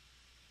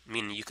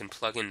 meaning you can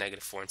plug in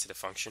negative 4 into the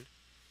function,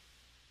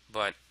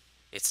 but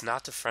it's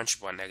not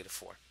differentiable at negative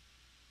 4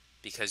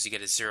 because you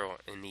get a 0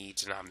 in the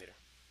denominator.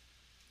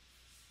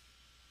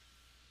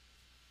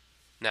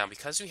 Now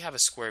because we have a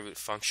square root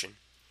function,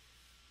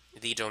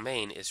 the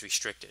domain is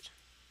restricted.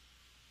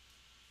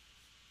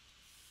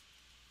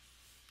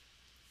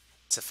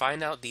 To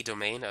find out the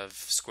domain of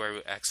square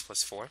root x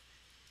plus 4,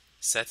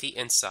 set the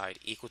inside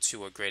equal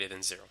to or greater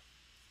than 0.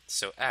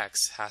 So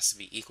x has to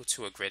be equal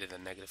to or greater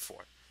than negative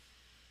 4.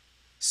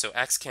 So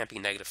x can't be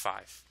negative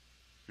 5.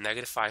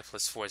 Negative 5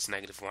 plus 4 is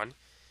negative 1,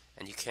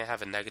 and you can't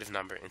have a negative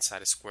number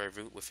inside a square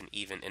root with an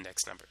even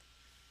index number.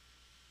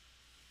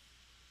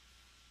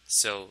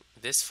 So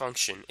this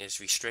function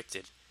is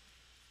restricted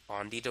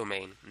on the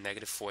domain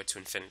negative 4 to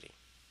infinity.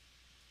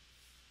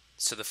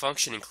 So the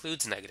function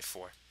includes negative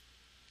 4,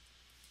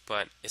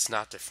 but it's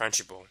not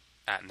differentiable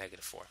at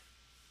negative 4.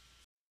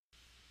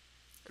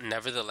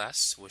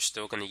 Nevertheless, we're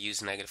still going to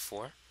use negative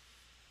 4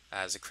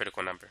 as a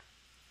critical number.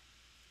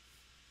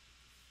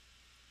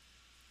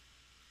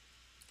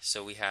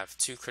 So we have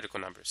two critical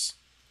numbers.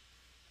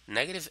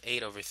 Negative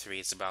 8/3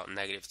 is about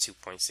negative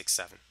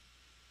 2.67.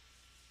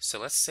 So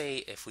let's say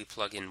if we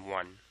plug in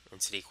 1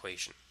 into the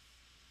equation.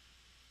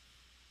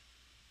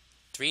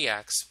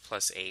 3x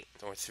plus 8,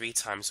 or 3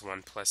 times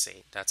 1 plus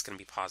 8, that's going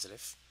to be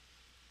positive.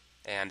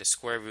 And the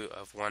square root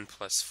of 1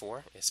 plus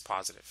 4 is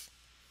positive.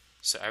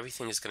 So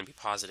everything is going to be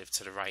positive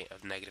to the right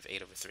of negative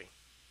 8 over 3.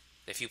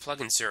 If you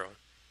plug in 0,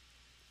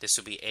 this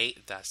will be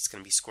 8, that's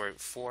going to be square root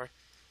 4,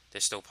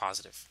 they're still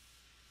positive.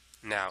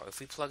 Now,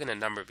 if we plug in a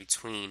number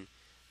between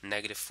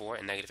negative 4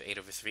 and negative 8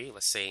 over 3,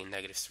 let's say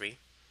negative 3,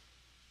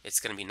 it's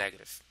going to be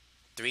negative.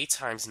 3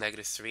 times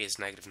negative 3 is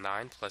negative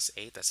 9, plus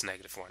 8, that's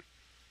negative 1.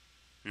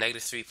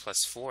 Negative 3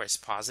 plus 4 is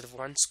positive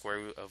 1, square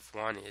root of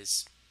 1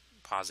 is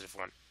positive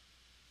 1.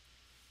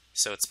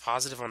 So it's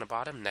positive on the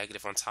bottom,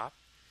 negative on top,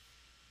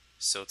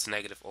 so it's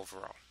negative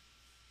overall.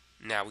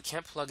 Now, we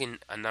can't plug in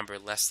a number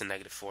less than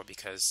negative 4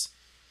 because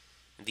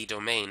the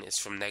domain is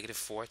from negative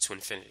 4 to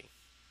infinity.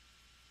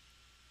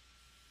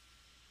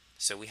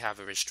 So we have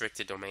a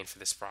restricted domain for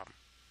this problem.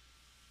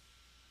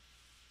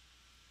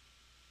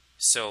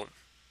 So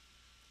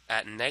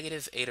at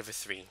negative 8 over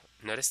 3,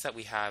 notice that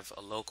we have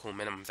a local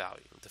minimum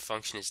value. The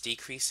function is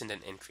decreasing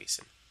and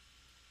increasing.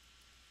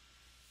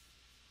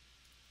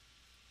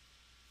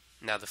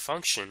 Now the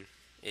function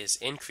is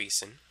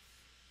increasing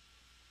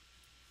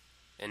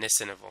in this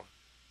interval.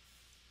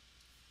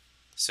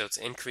 So it's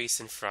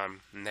increasing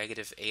from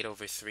negative 8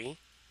 over 3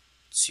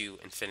 to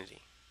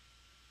infinity.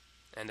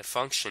 And the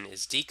function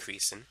is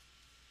decreasing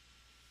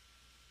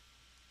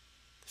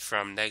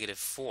from negative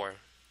 4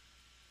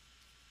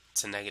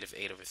 to negative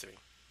 8 over 3,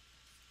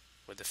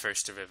 where the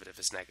first derivative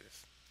is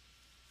negative.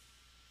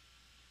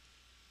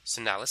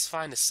 So now let's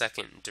find the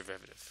second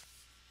derivative.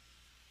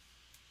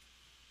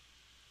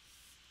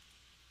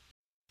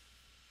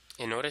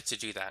 In order to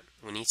do that,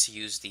 we need to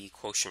use the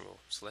quotient rule.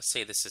 So let's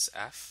say this is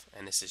f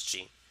and this is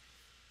g.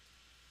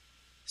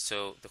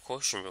 So the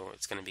quotient rule,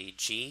 it's going to be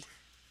g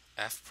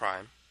f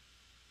prime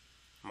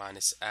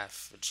minus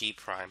f g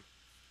prime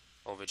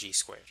over g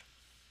squared.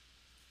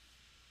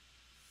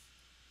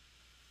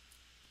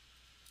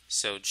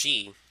 So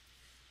g,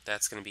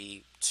 that's going to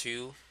be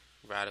 2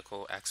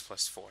 radical x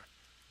plus 4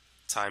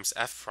 times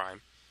f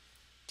prime.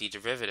 The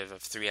derivative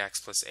of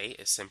 3x plus 8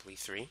 is simply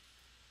 3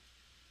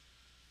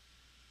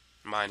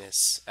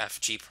 minus f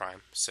g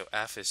prime. So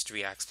f is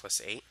 3x plus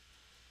 8,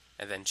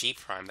 and then g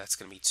prime, that's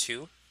going to be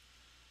 2.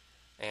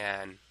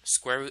 And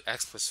square root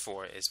x plus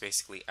 4 is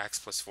basically x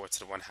plus 4 to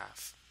the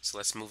 1/2. So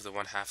let's move the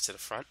 1/2 to the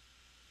front.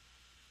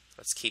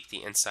 Let's keep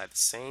the inside the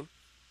same.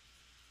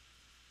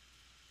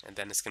 And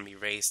then it's going to be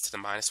raised to the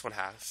minus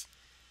 1/2.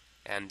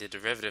 And the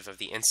derivative of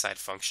the inside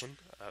function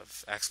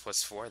of x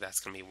plus 4, that's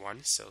going to be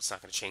 1, so it's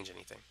not going to change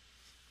anything.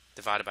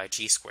 Divided by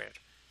g squared,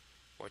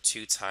 or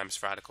 2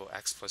 times radical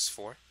x plus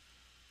 4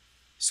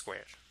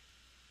 squared.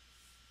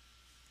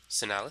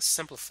 So now let's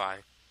simplify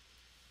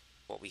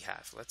what we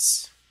have.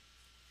 Let's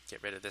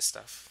get rid of this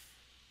stuff.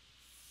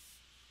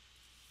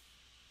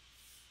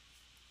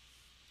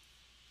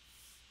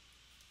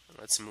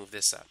 Let's move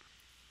this up.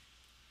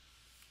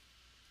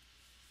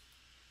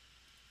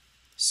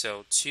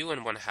 So 2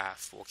 and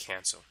 1/2 will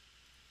cancel.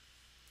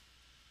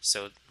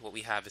 So what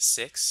we have is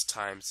 6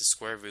 times the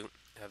square root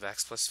of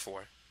x plus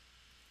 4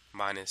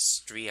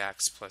 minus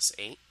 3x plus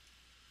 8.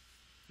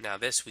 Now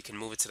this, we can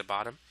move it to the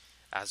bottom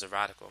as a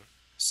radical.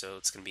 So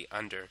it's going to be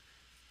under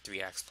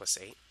 3x plus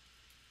 8.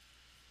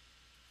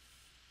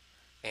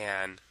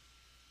 And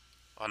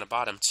on the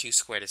bottom, 2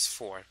 squared is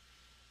 4.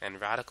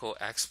 And radical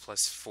x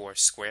plus 4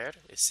 squared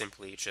is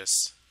simply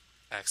just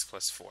x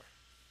plus 4.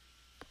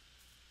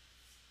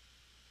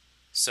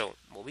 So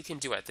what we can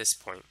do at this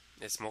point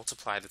is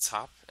multiply the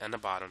top and the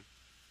bottom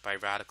by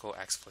radical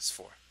x plus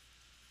 4.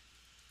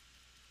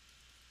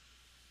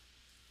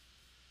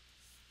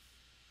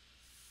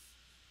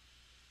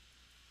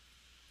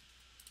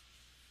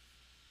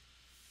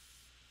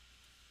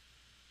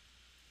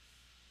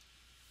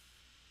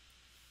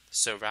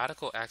 So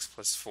radical x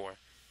plus 4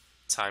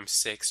 times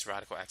 6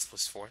 radical x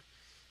plus 4.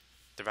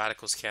 The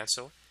radicals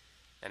cancel,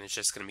 and it's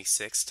just going to be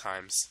 6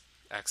 times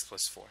x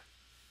plus 4.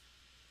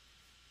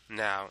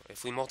 Now,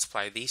 if we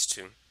multiply these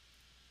two,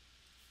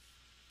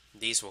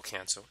 these will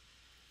cancel,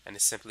 and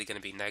it's simply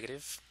going to be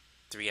negative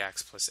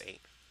 3x plus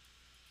 8.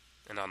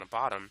 And on the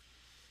bottom,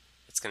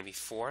 it's going to be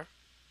 4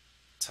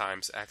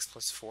 times x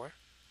plus 4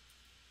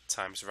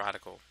 times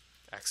radical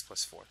x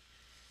plus 4.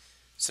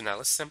 So now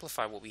let's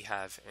simplify what we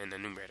have in the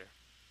numerator.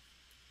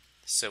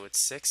 So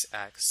it's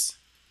 6x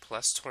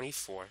plus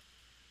 24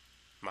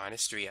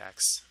 minus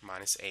 3x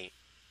minus 8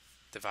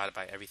 divided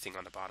by everything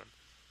on the bottom.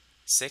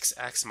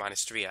 6x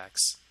minus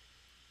 3x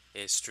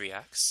is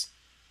 3x,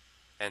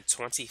 and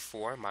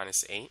 24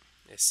 minus 8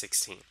 is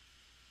 16.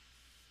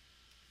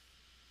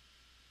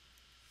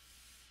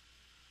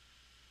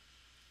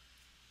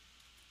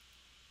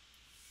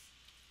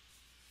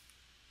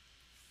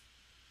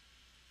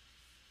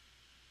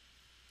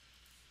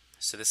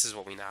 So this is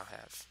what we now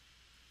have.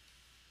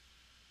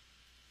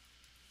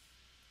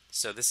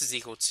 So this is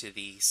equal to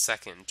the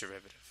second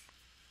derivative.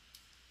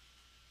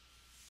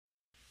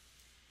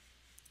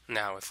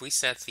 Now, if we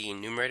set the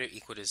numerator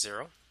equal to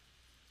 0,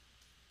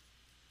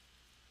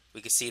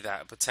 we can see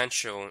that a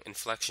potential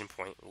inflection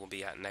point will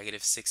be at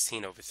negative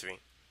 16 over 3.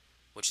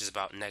 which is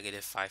about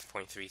negative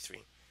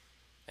 5.33.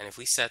 And if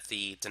we set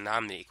the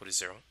denominator equal to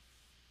 0,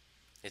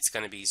 it's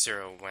going to be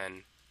 0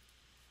 when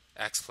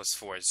x plus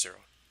 4 is 0,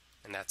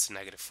 and that's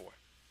negative 4.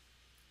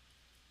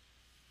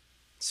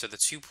 So the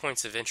 2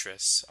 points of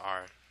interest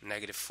are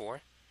negative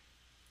 4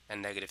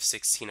 and negative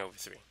 16 over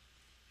 3.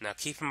 Now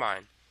keep in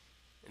mind,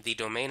 the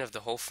domain of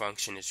the whole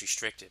function is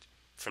restricted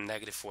from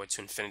negative 4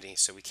 to infinity,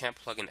 so we can't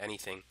plug in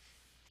anything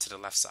to the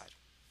left side.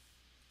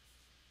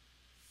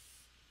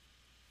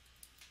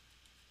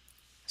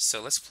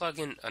 So let's plug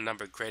in a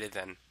number greater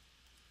than,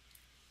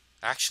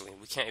 actually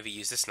we can't even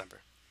use this number.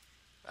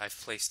 I've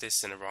placed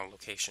this in the wrong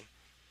location.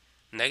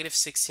 Negative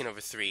 16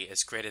 over 3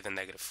 is greater than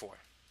negative 4.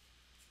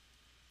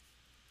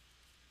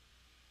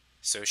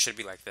 So it should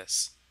be like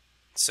this.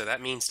 So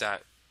that means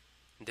that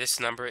this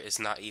number is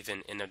not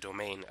even in the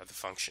domain of the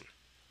function.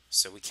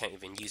 So we can't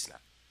even use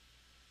that.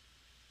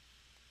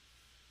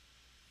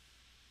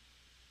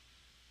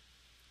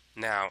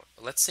 Now,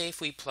 let's say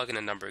if we plug in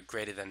a number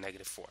greater than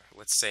negative 4.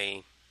 Let's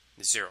say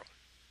 0.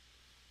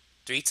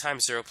 3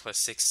 times 0 plus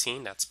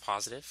 16, that's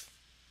positive.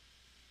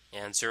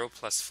 And 0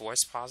 plus 4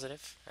 is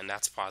positive, and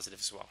that's positive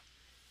as well.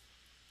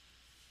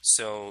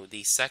 So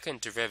the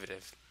second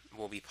derivative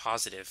will be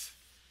positive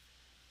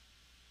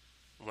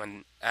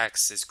when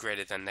x is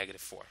greater than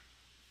negative 4.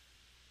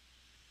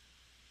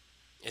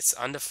 It's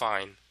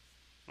undefined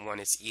when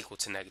it's equal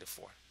to negative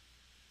 4.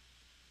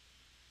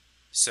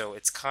 So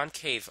it's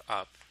concave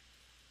up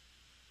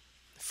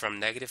from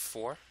negative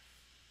 4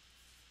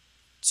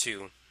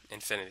 to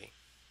infinity.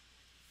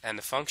 And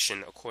the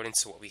function, according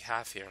to what we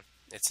have here,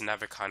 it's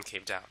never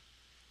concave down.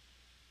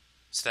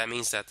 So that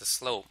means that the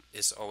slope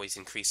is always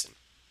increasing.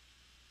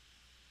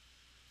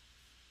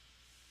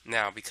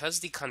 Now, because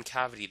the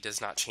concavity does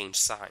not change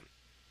sign,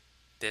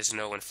 there's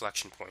no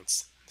inflection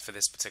points for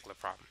this particular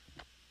problem.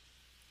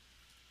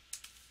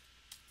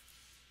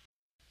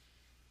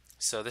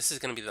 So this is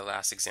going to be the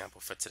last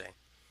example for today.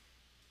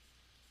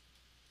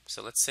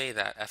 So let's say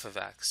that f of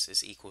x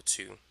is equal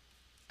to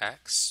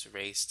x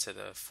raised to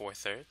the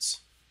 4/3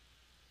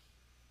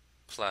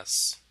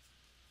 plus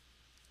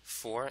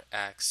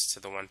 4x to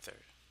the 1/3.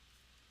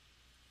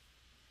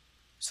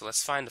 So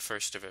let's find the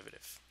first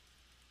derivative.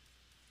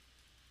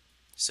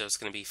 So it's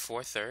going to be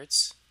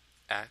 4/3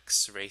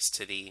 x raised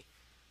to the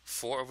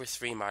 4 over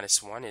 3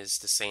 minus 1 is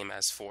the same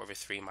as 4 over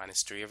 3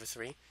 minus 3 over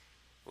 3,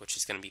 which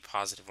is going to be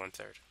positive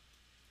 1/3.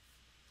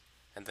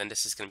 And then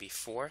this is going to be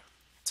 4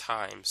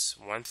 times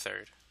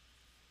 1/3.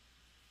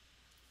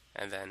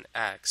 And then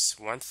x,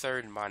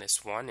 1/3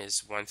 minus 1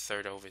 is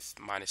 1/3 over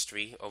minus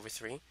 3 over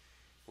 3,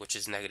 which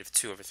is negative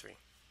 2 over 3.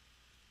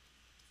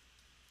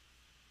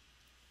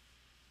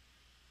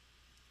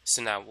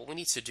 So now what we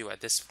need to do at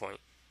this point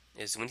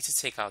is we need to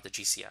take out the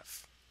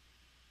GCF,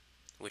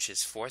 which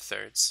is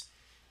 4/3,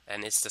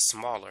 and it's the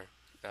smaller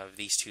of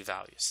these two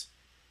values.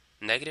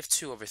 Negative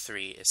 2 over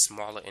 3 is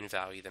smaller in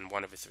value than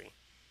 1 over 3.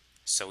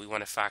 So we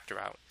want to factor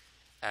out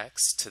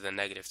x to the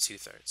negative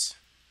 2/3.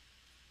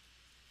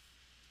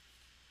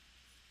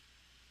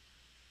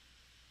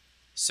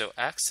 So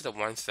x to the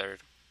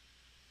 1/3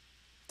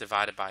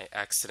 divided by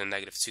x to the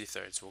negative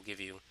 2/3 will give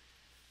you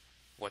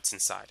what's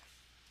inside.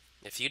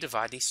 If you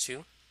divide these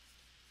two,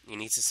 you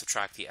need to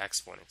subtract the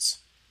exponents.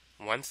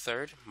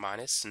 1/3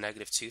 minus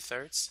negative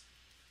 2/3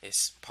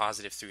 is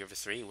positive 3 over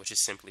 3, which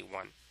is simply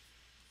 1.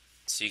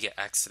 So you get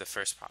x to the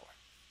first power.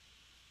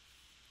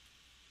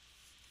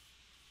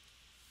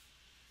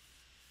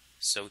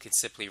 So we can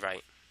simply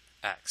write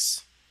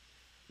x.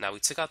 Now we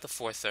took out the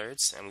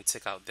 4/3 and we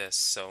took out this,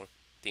 so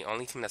the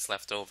only thing that's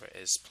left over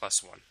is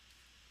plus 1.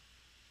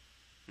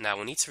 Now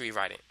we need to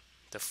rewrite it.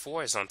 The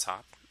 4 is on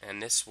top,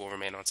 and this will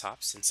remain on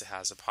top since it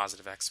has a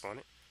positive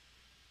exponent.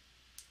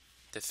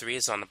 The 3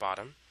 is on the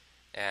bottom,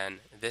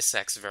 and this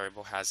x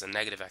variable has a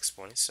negative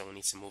exponent, so we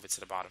need to move it to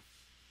the bottom.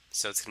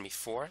 So it's going to be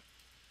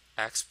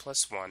 4x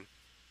plus 1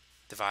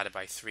 divided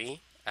by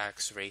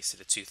 3x raised to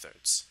the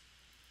 2/3.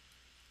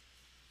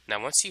 Now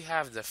once you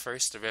have the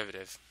first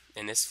derivative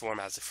in this form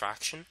as a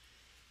fraction,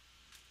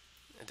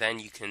 then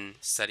you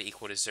can set it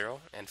equal to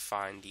 0 and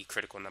find the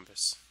critical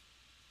numbers.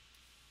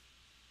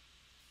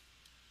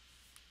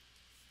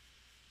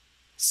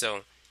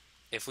 So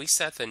if we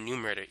set the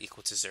numerator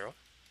equal to 0,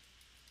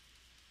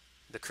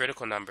 the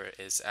critical number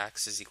is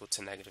x is equal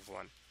to negative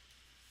 1.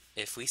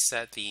 If we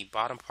set the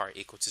bottom part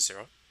equal to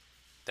 0,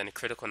 then the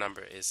critical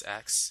number is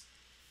x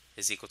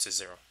is equal to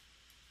 0.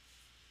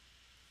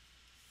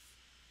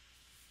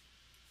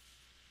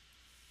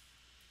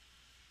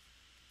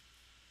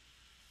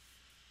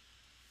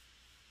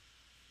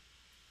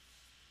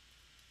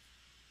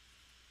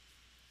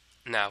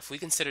 Now, if we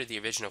consider the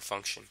original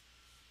function,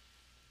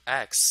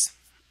 x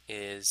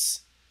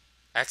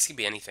can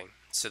be anything,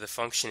 so the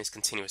function is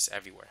continuous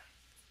everywhere.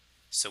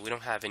 So we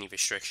don't have any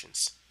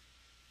restrictions.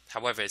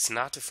 However, it's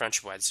not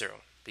differentiable at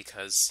 0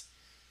 because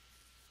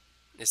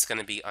it's going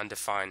to be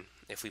undefined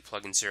if we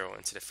plug in 0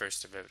 into the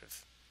first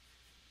derivative.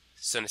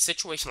 So in a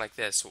situation like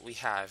this, what we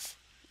have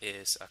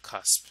is a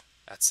cusp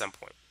at some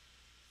point.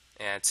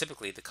 And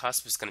typically the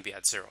cusp is going to be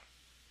at 0,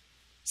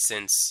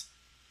 since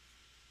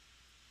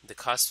the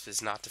cusp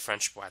is not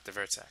differentiable at the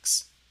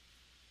vertex.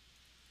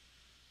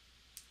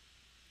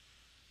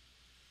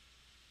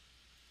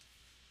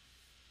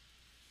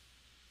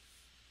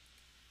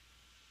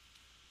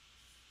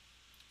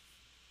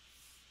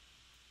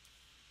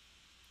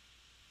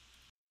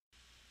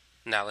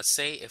 Now let's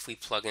say if we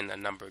plug in a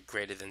number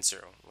greater than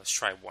 0. Let's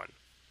try 1.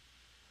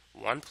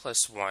 1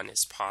 plus 1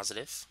 is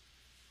positive,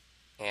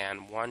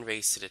 and 1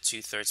 raised to the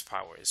 2/3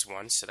 power is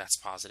 1, so that's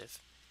positive.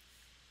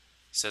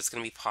 So it's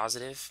going to be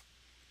positive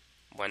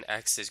when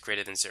x is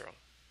greater than 0.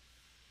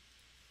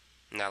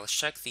 Now let's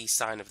check the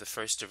sign of the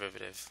first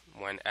derivative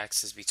when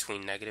x is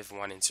between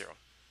 -1 and 0.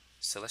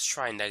 So let's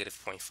try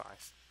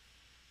 -0.5.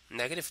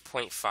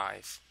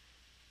 -0.5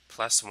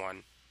 plus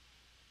 1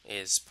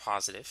 is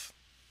positive.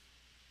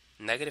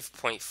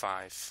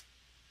 -0.5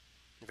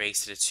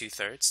 raised to the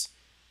 2/3.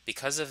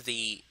 Because of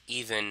the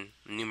even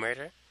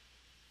numerator,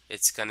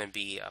 it's going to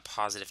be a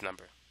positive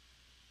number,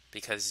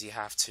 because you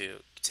have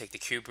to take the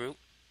cube root,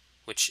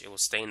 which it will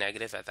stay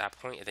negative at that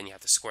point, and then you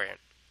have to square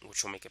it,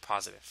 which will make it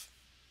positive.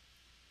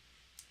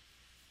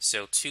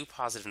 So two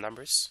positive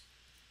numbers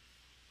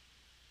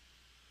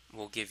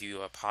will give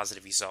you a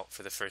positive result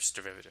for the first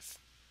derivative.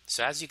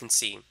 So as you can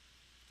see,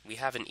 we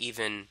have an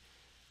even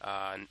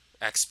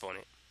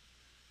exponent.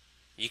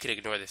 You could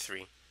ignore the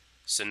 3.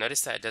 So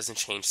notice that it doesn't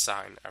change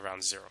sign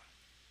around 0.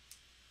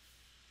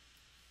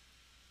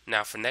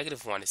 Now for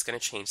 -1, it's going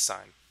to change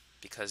sign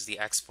because the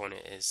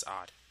exponent is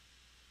odd.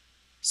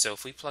 So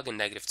if we plug in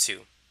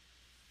 -2,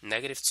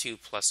 -2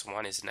 plus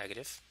 1 is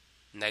negative.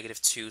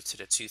 -2 to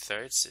the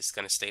 2/3 is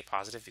going to stay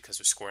positive because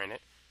we're squaring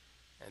it,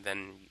 and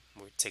then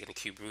we're taking the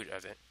cube root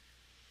of it.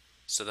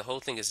 So the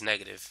whole thing is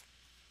negative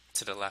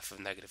to the left of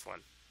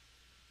 -1.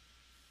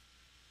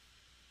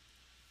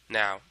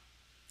 Now,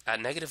 at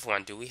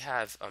 -1, do we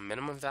have a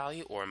minimum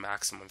value or a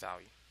maximum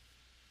value?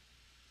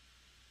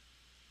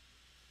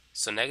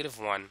 So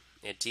 -1,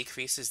 it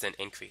decreases then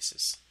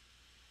increases.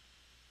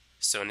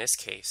 So in this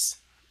case,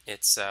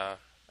 it's a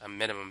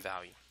minimum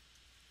value.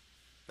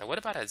 Now what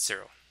about at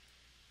 0?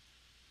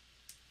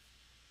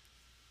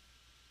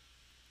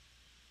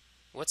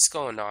 What's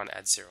going on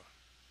at 0?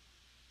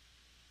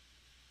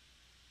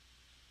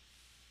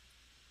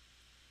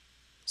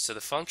 So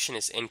the function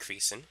is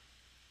increasing,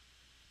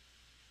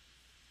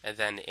 and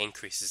then it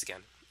increases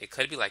again. It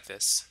could be like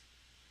this,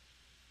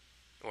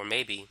 or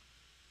maybe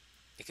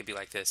it could be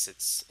like this.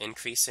 It's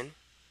increasing,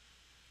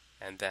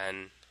 and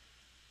then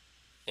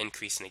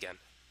increasing again.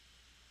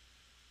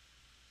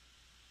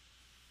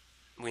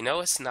 We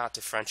know it's not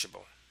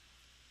differentiable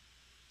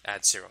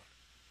at 0.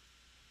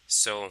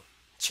 So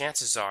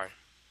chances are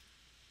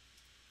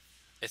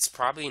it's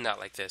probably not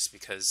like this,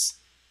 because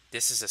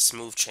this is a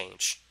smooth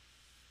change.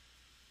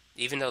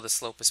 Even though the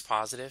slope is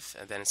positive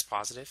and then it's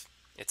positive,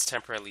 it's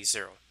temporarily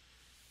 0.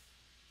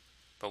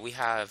 But we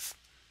have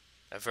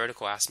a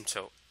vertical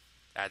asymptote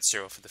at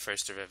 0 for the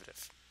first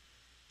derivative.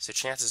 So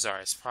chances are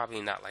it's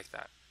probably not like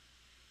that.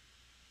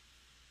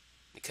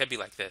 It could be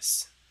like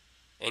this,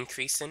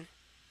 increasing,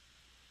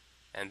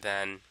 and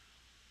then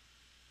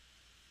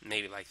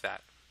maybe like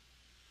that.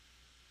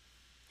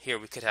 Here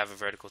we could have a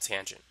vertical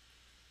tangent,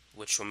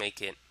 which will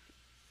make it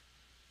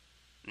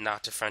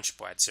not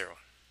differentiable at 0.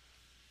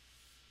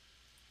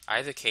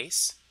 Either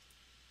case,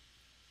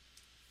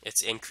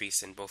 it's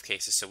increase in both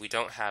cases, so we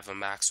don't have a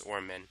max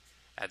or min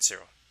at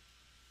 0.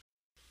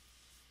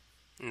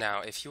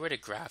 Now, if you were to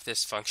graph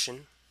this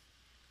function,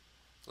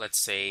 let's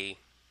say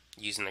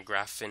using the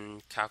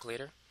graphing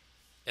calculator,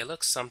 it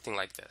looks something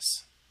like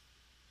this.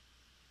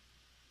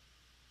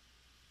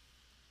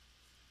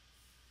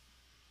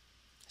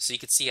 So you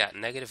can see at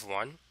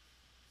 -1,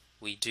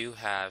 we do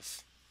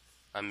have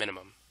a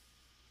minimum.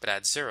 But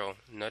at 0,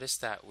 notice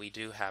that we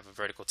do have a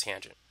vertical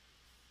tangent.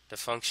 The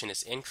function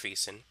is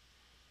increasing,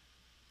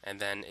 and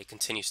then it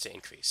continues to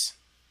increase.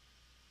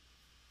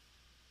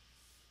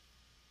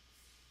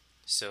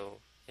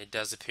 So it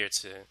does appear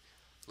to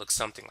look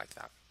something like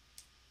that.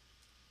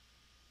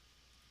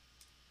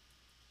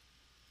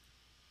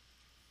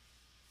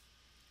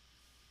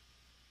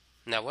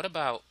 Now what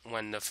about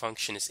when the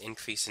function is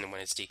increasing and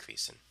when it's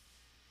decreasing?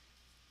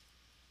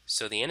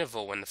 So the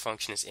interval when the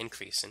function is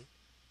increasing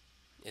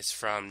is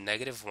from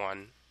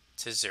 -1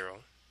 to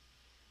 0,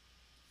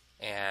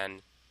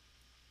 and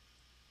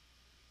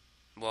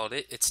well,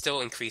 it's still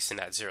increasing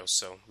at 0,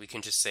 so we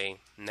can just say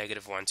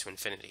 -1 to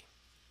infinity.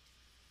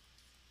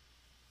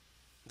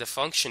 The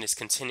function is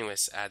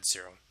continuous at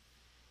 0,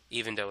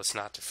 even though it's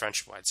not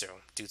differentiable at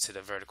 0 due to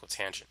the vertical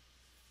tangent,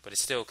 but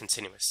it's still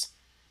continuous,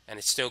 and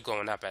it's still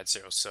going up at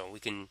 0, so we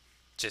can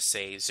just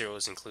say 0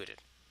 is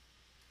included.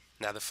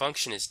 Now the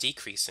function is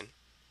decreasing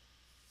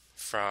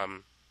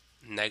from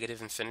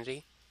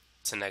 -infinity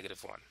to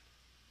 -1.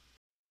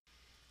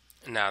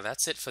 Now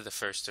that's it for the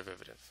first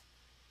derivative.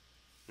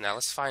 Now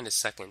let's find the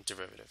second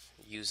derivative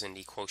using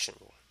the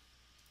quotient rule.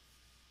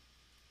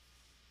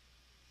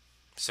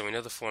 So we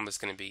know the formula is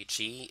going to be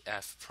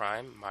gf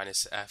prime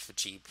minus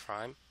fg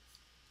prime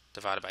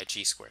divided by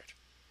g squared,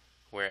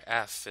 where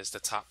f is the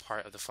top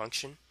part of the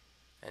function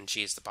and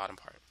g is the bottom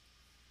part.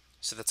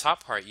 So the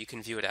top part, you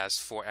can view it as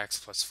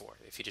 4x plus 4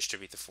 if you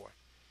distribute the 4.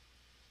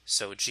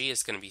 So g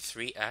is going to be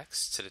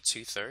 3x to the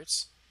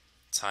 2/3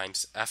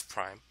 times f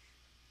prime.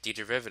 The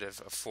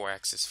derivative of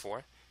 4x is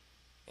 4,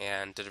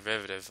 and the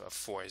derivative of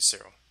 4 is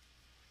 0.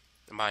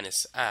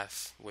 Minus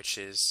f, which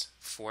is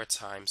 4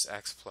 times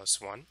x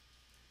plus 1,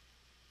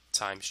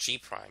 times g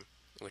prime,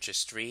 which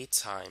is 3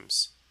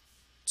 times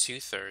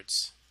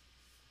 2/3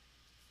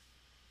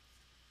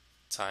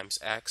 times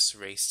x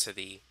raised to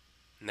the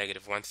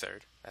negative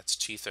 1/3, that's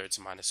 2/3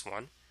 minus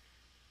 1,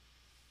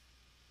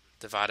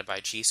 divided by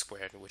g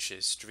squared, which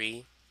is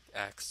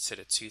 3x to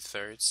the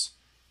 2/3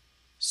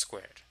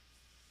 squared.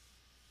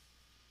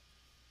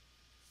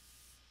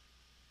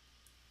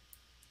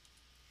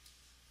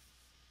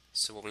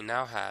 So what we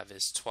now have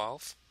is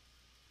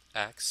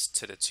 12x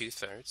to the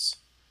 2/3,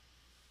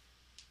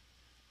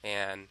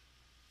 and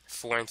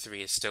 4 and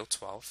 3 is still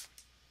 12.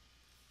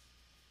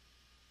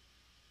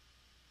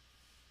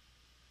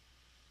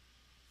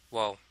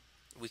 Well,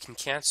 we can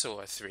cancel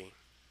a 3.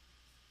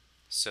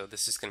 So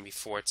this is going to be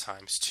 4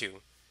 times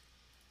 2,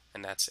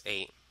 and that's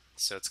 8.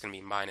 So it's going to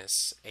be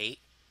minus 8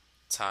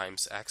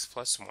 times x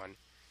plus 1.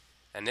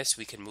 And this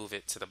we can move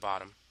it to the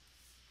bottom,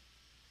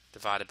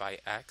 divided by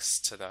x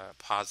to the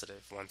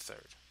positive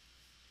 1/3.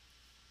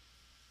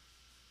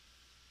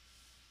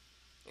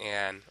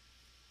 And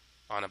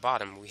on the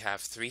bottom we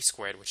have 3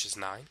 squared, which is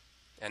 9,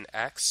 and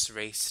x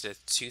raised to the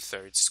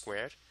 2/3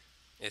 squared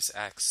is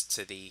x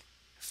to the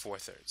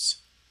 4/3.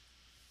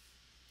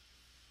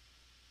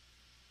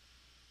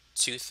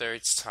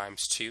 2/3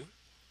 times 2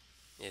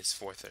 is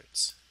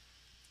 4/3.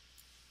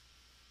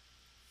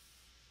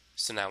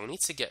 So now we need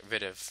to get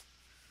rid of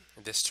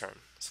this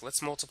term. So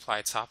let's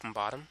multiply top and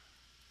bottom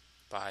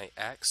by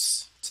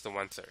x to the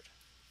 1/3.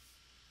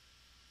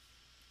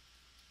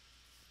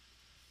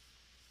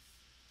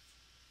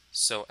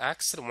 So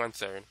x to the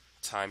 1/3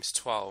 times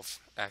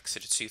 12x to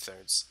the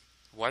 2/3.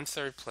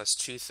 1/3 plus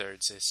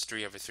 2/3 is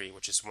 3/3,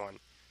 which is 1.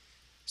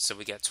 So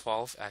we get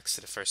 12x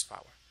to the first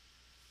power.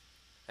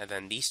 And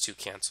then these two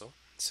cancel,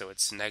 so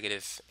it's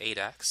negative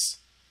 8x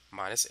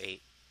minus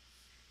 8.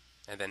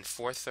 And then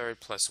 4/3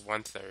 plus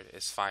 1/3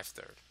 is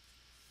 5/3.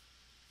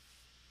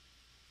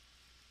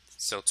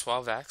 So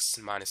 12x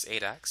minus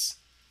 8x,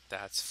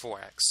 that's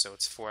 4x. So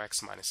it's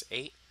 4x minus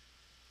 8.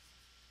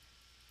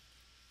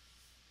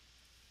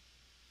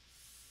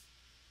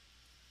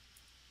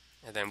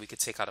 And then we could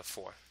take out a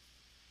 4.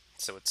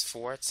 So it's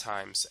 4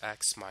 times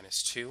x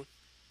minus 2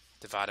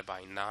 divided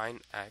by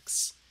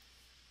 9x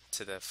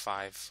to the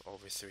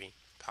 5/3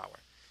 power.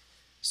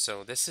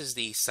 So this is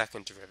the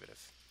second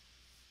derivative.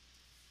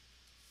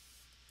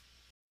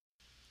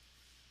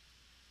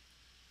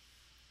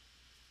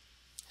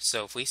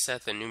 So if we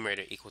set the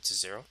numerator equal to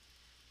 0,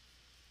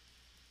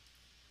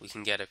 we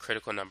can get a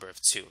critical number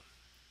of 2.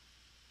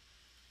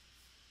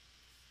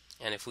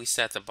 And if we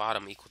set the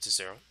bottom equal to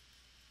 0,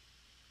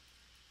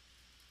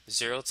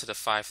 0 to the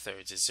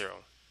 5/3 is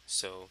 0.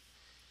 So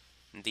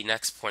the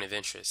next point of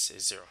interest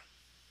is 0.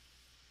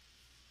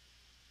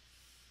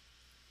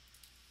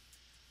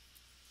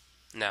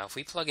 Now if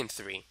we plug in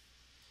 3,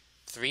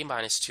 3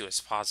 minus 2 is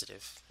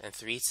positive, and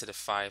 3 to the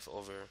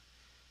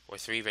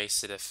 3 raised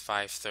to the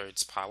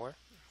 5/3 power,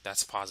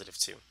 that's positive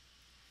 2.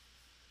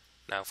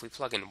 Now if we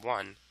plug in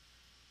 1,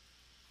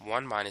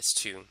 1 minus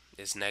 2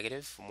 is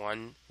negative,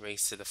 1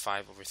 raised to the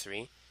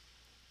 5/3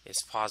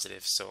 is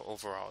positive, so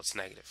overall it's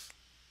negative.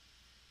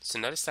 So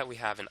notice that we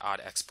have an odd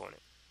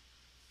exponent.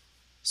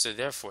 So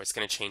therefore it's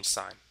going to change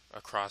sign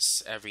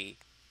across every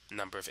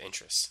number of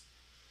interests.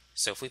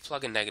 So if we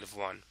plug in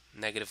 -1,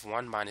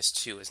 -1 minus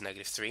 2 is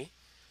 -3,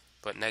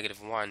 but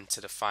 -1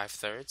 to the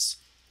 5/3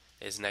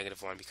 is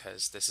 -1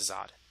 because this is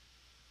odd.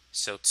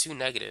 So two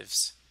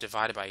negatives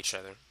divided by each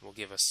other will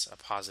give us a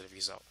positive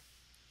result.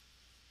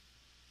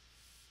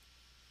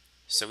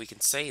 So we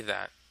can say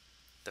that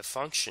the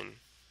function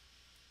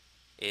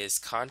is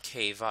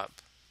concave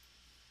up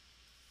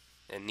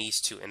in these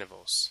two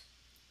intervals.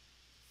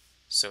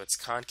 So it's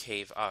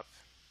concave up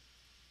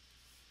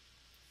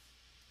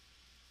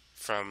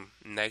from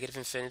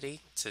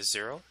 -infinity to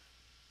 0,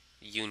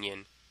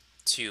 union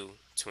 2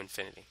 to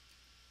infinity.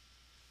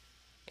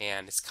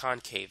 And it's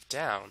concave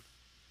down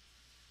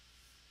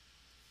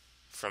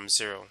from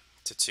 0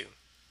 to 2.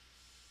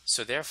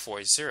 So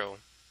therefore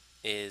 0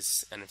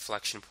 is an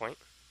inflection point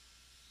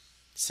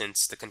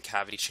since the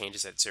concavity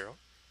changes at 0,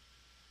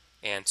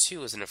 and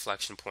 2 is an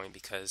inflection point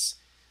because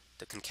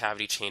the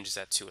concavity changes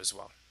at 2 as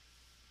well.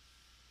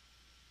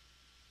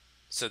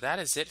 So that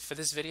is it for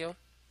this video.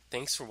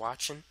 Thanks for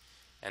watching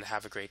and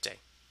have a great day.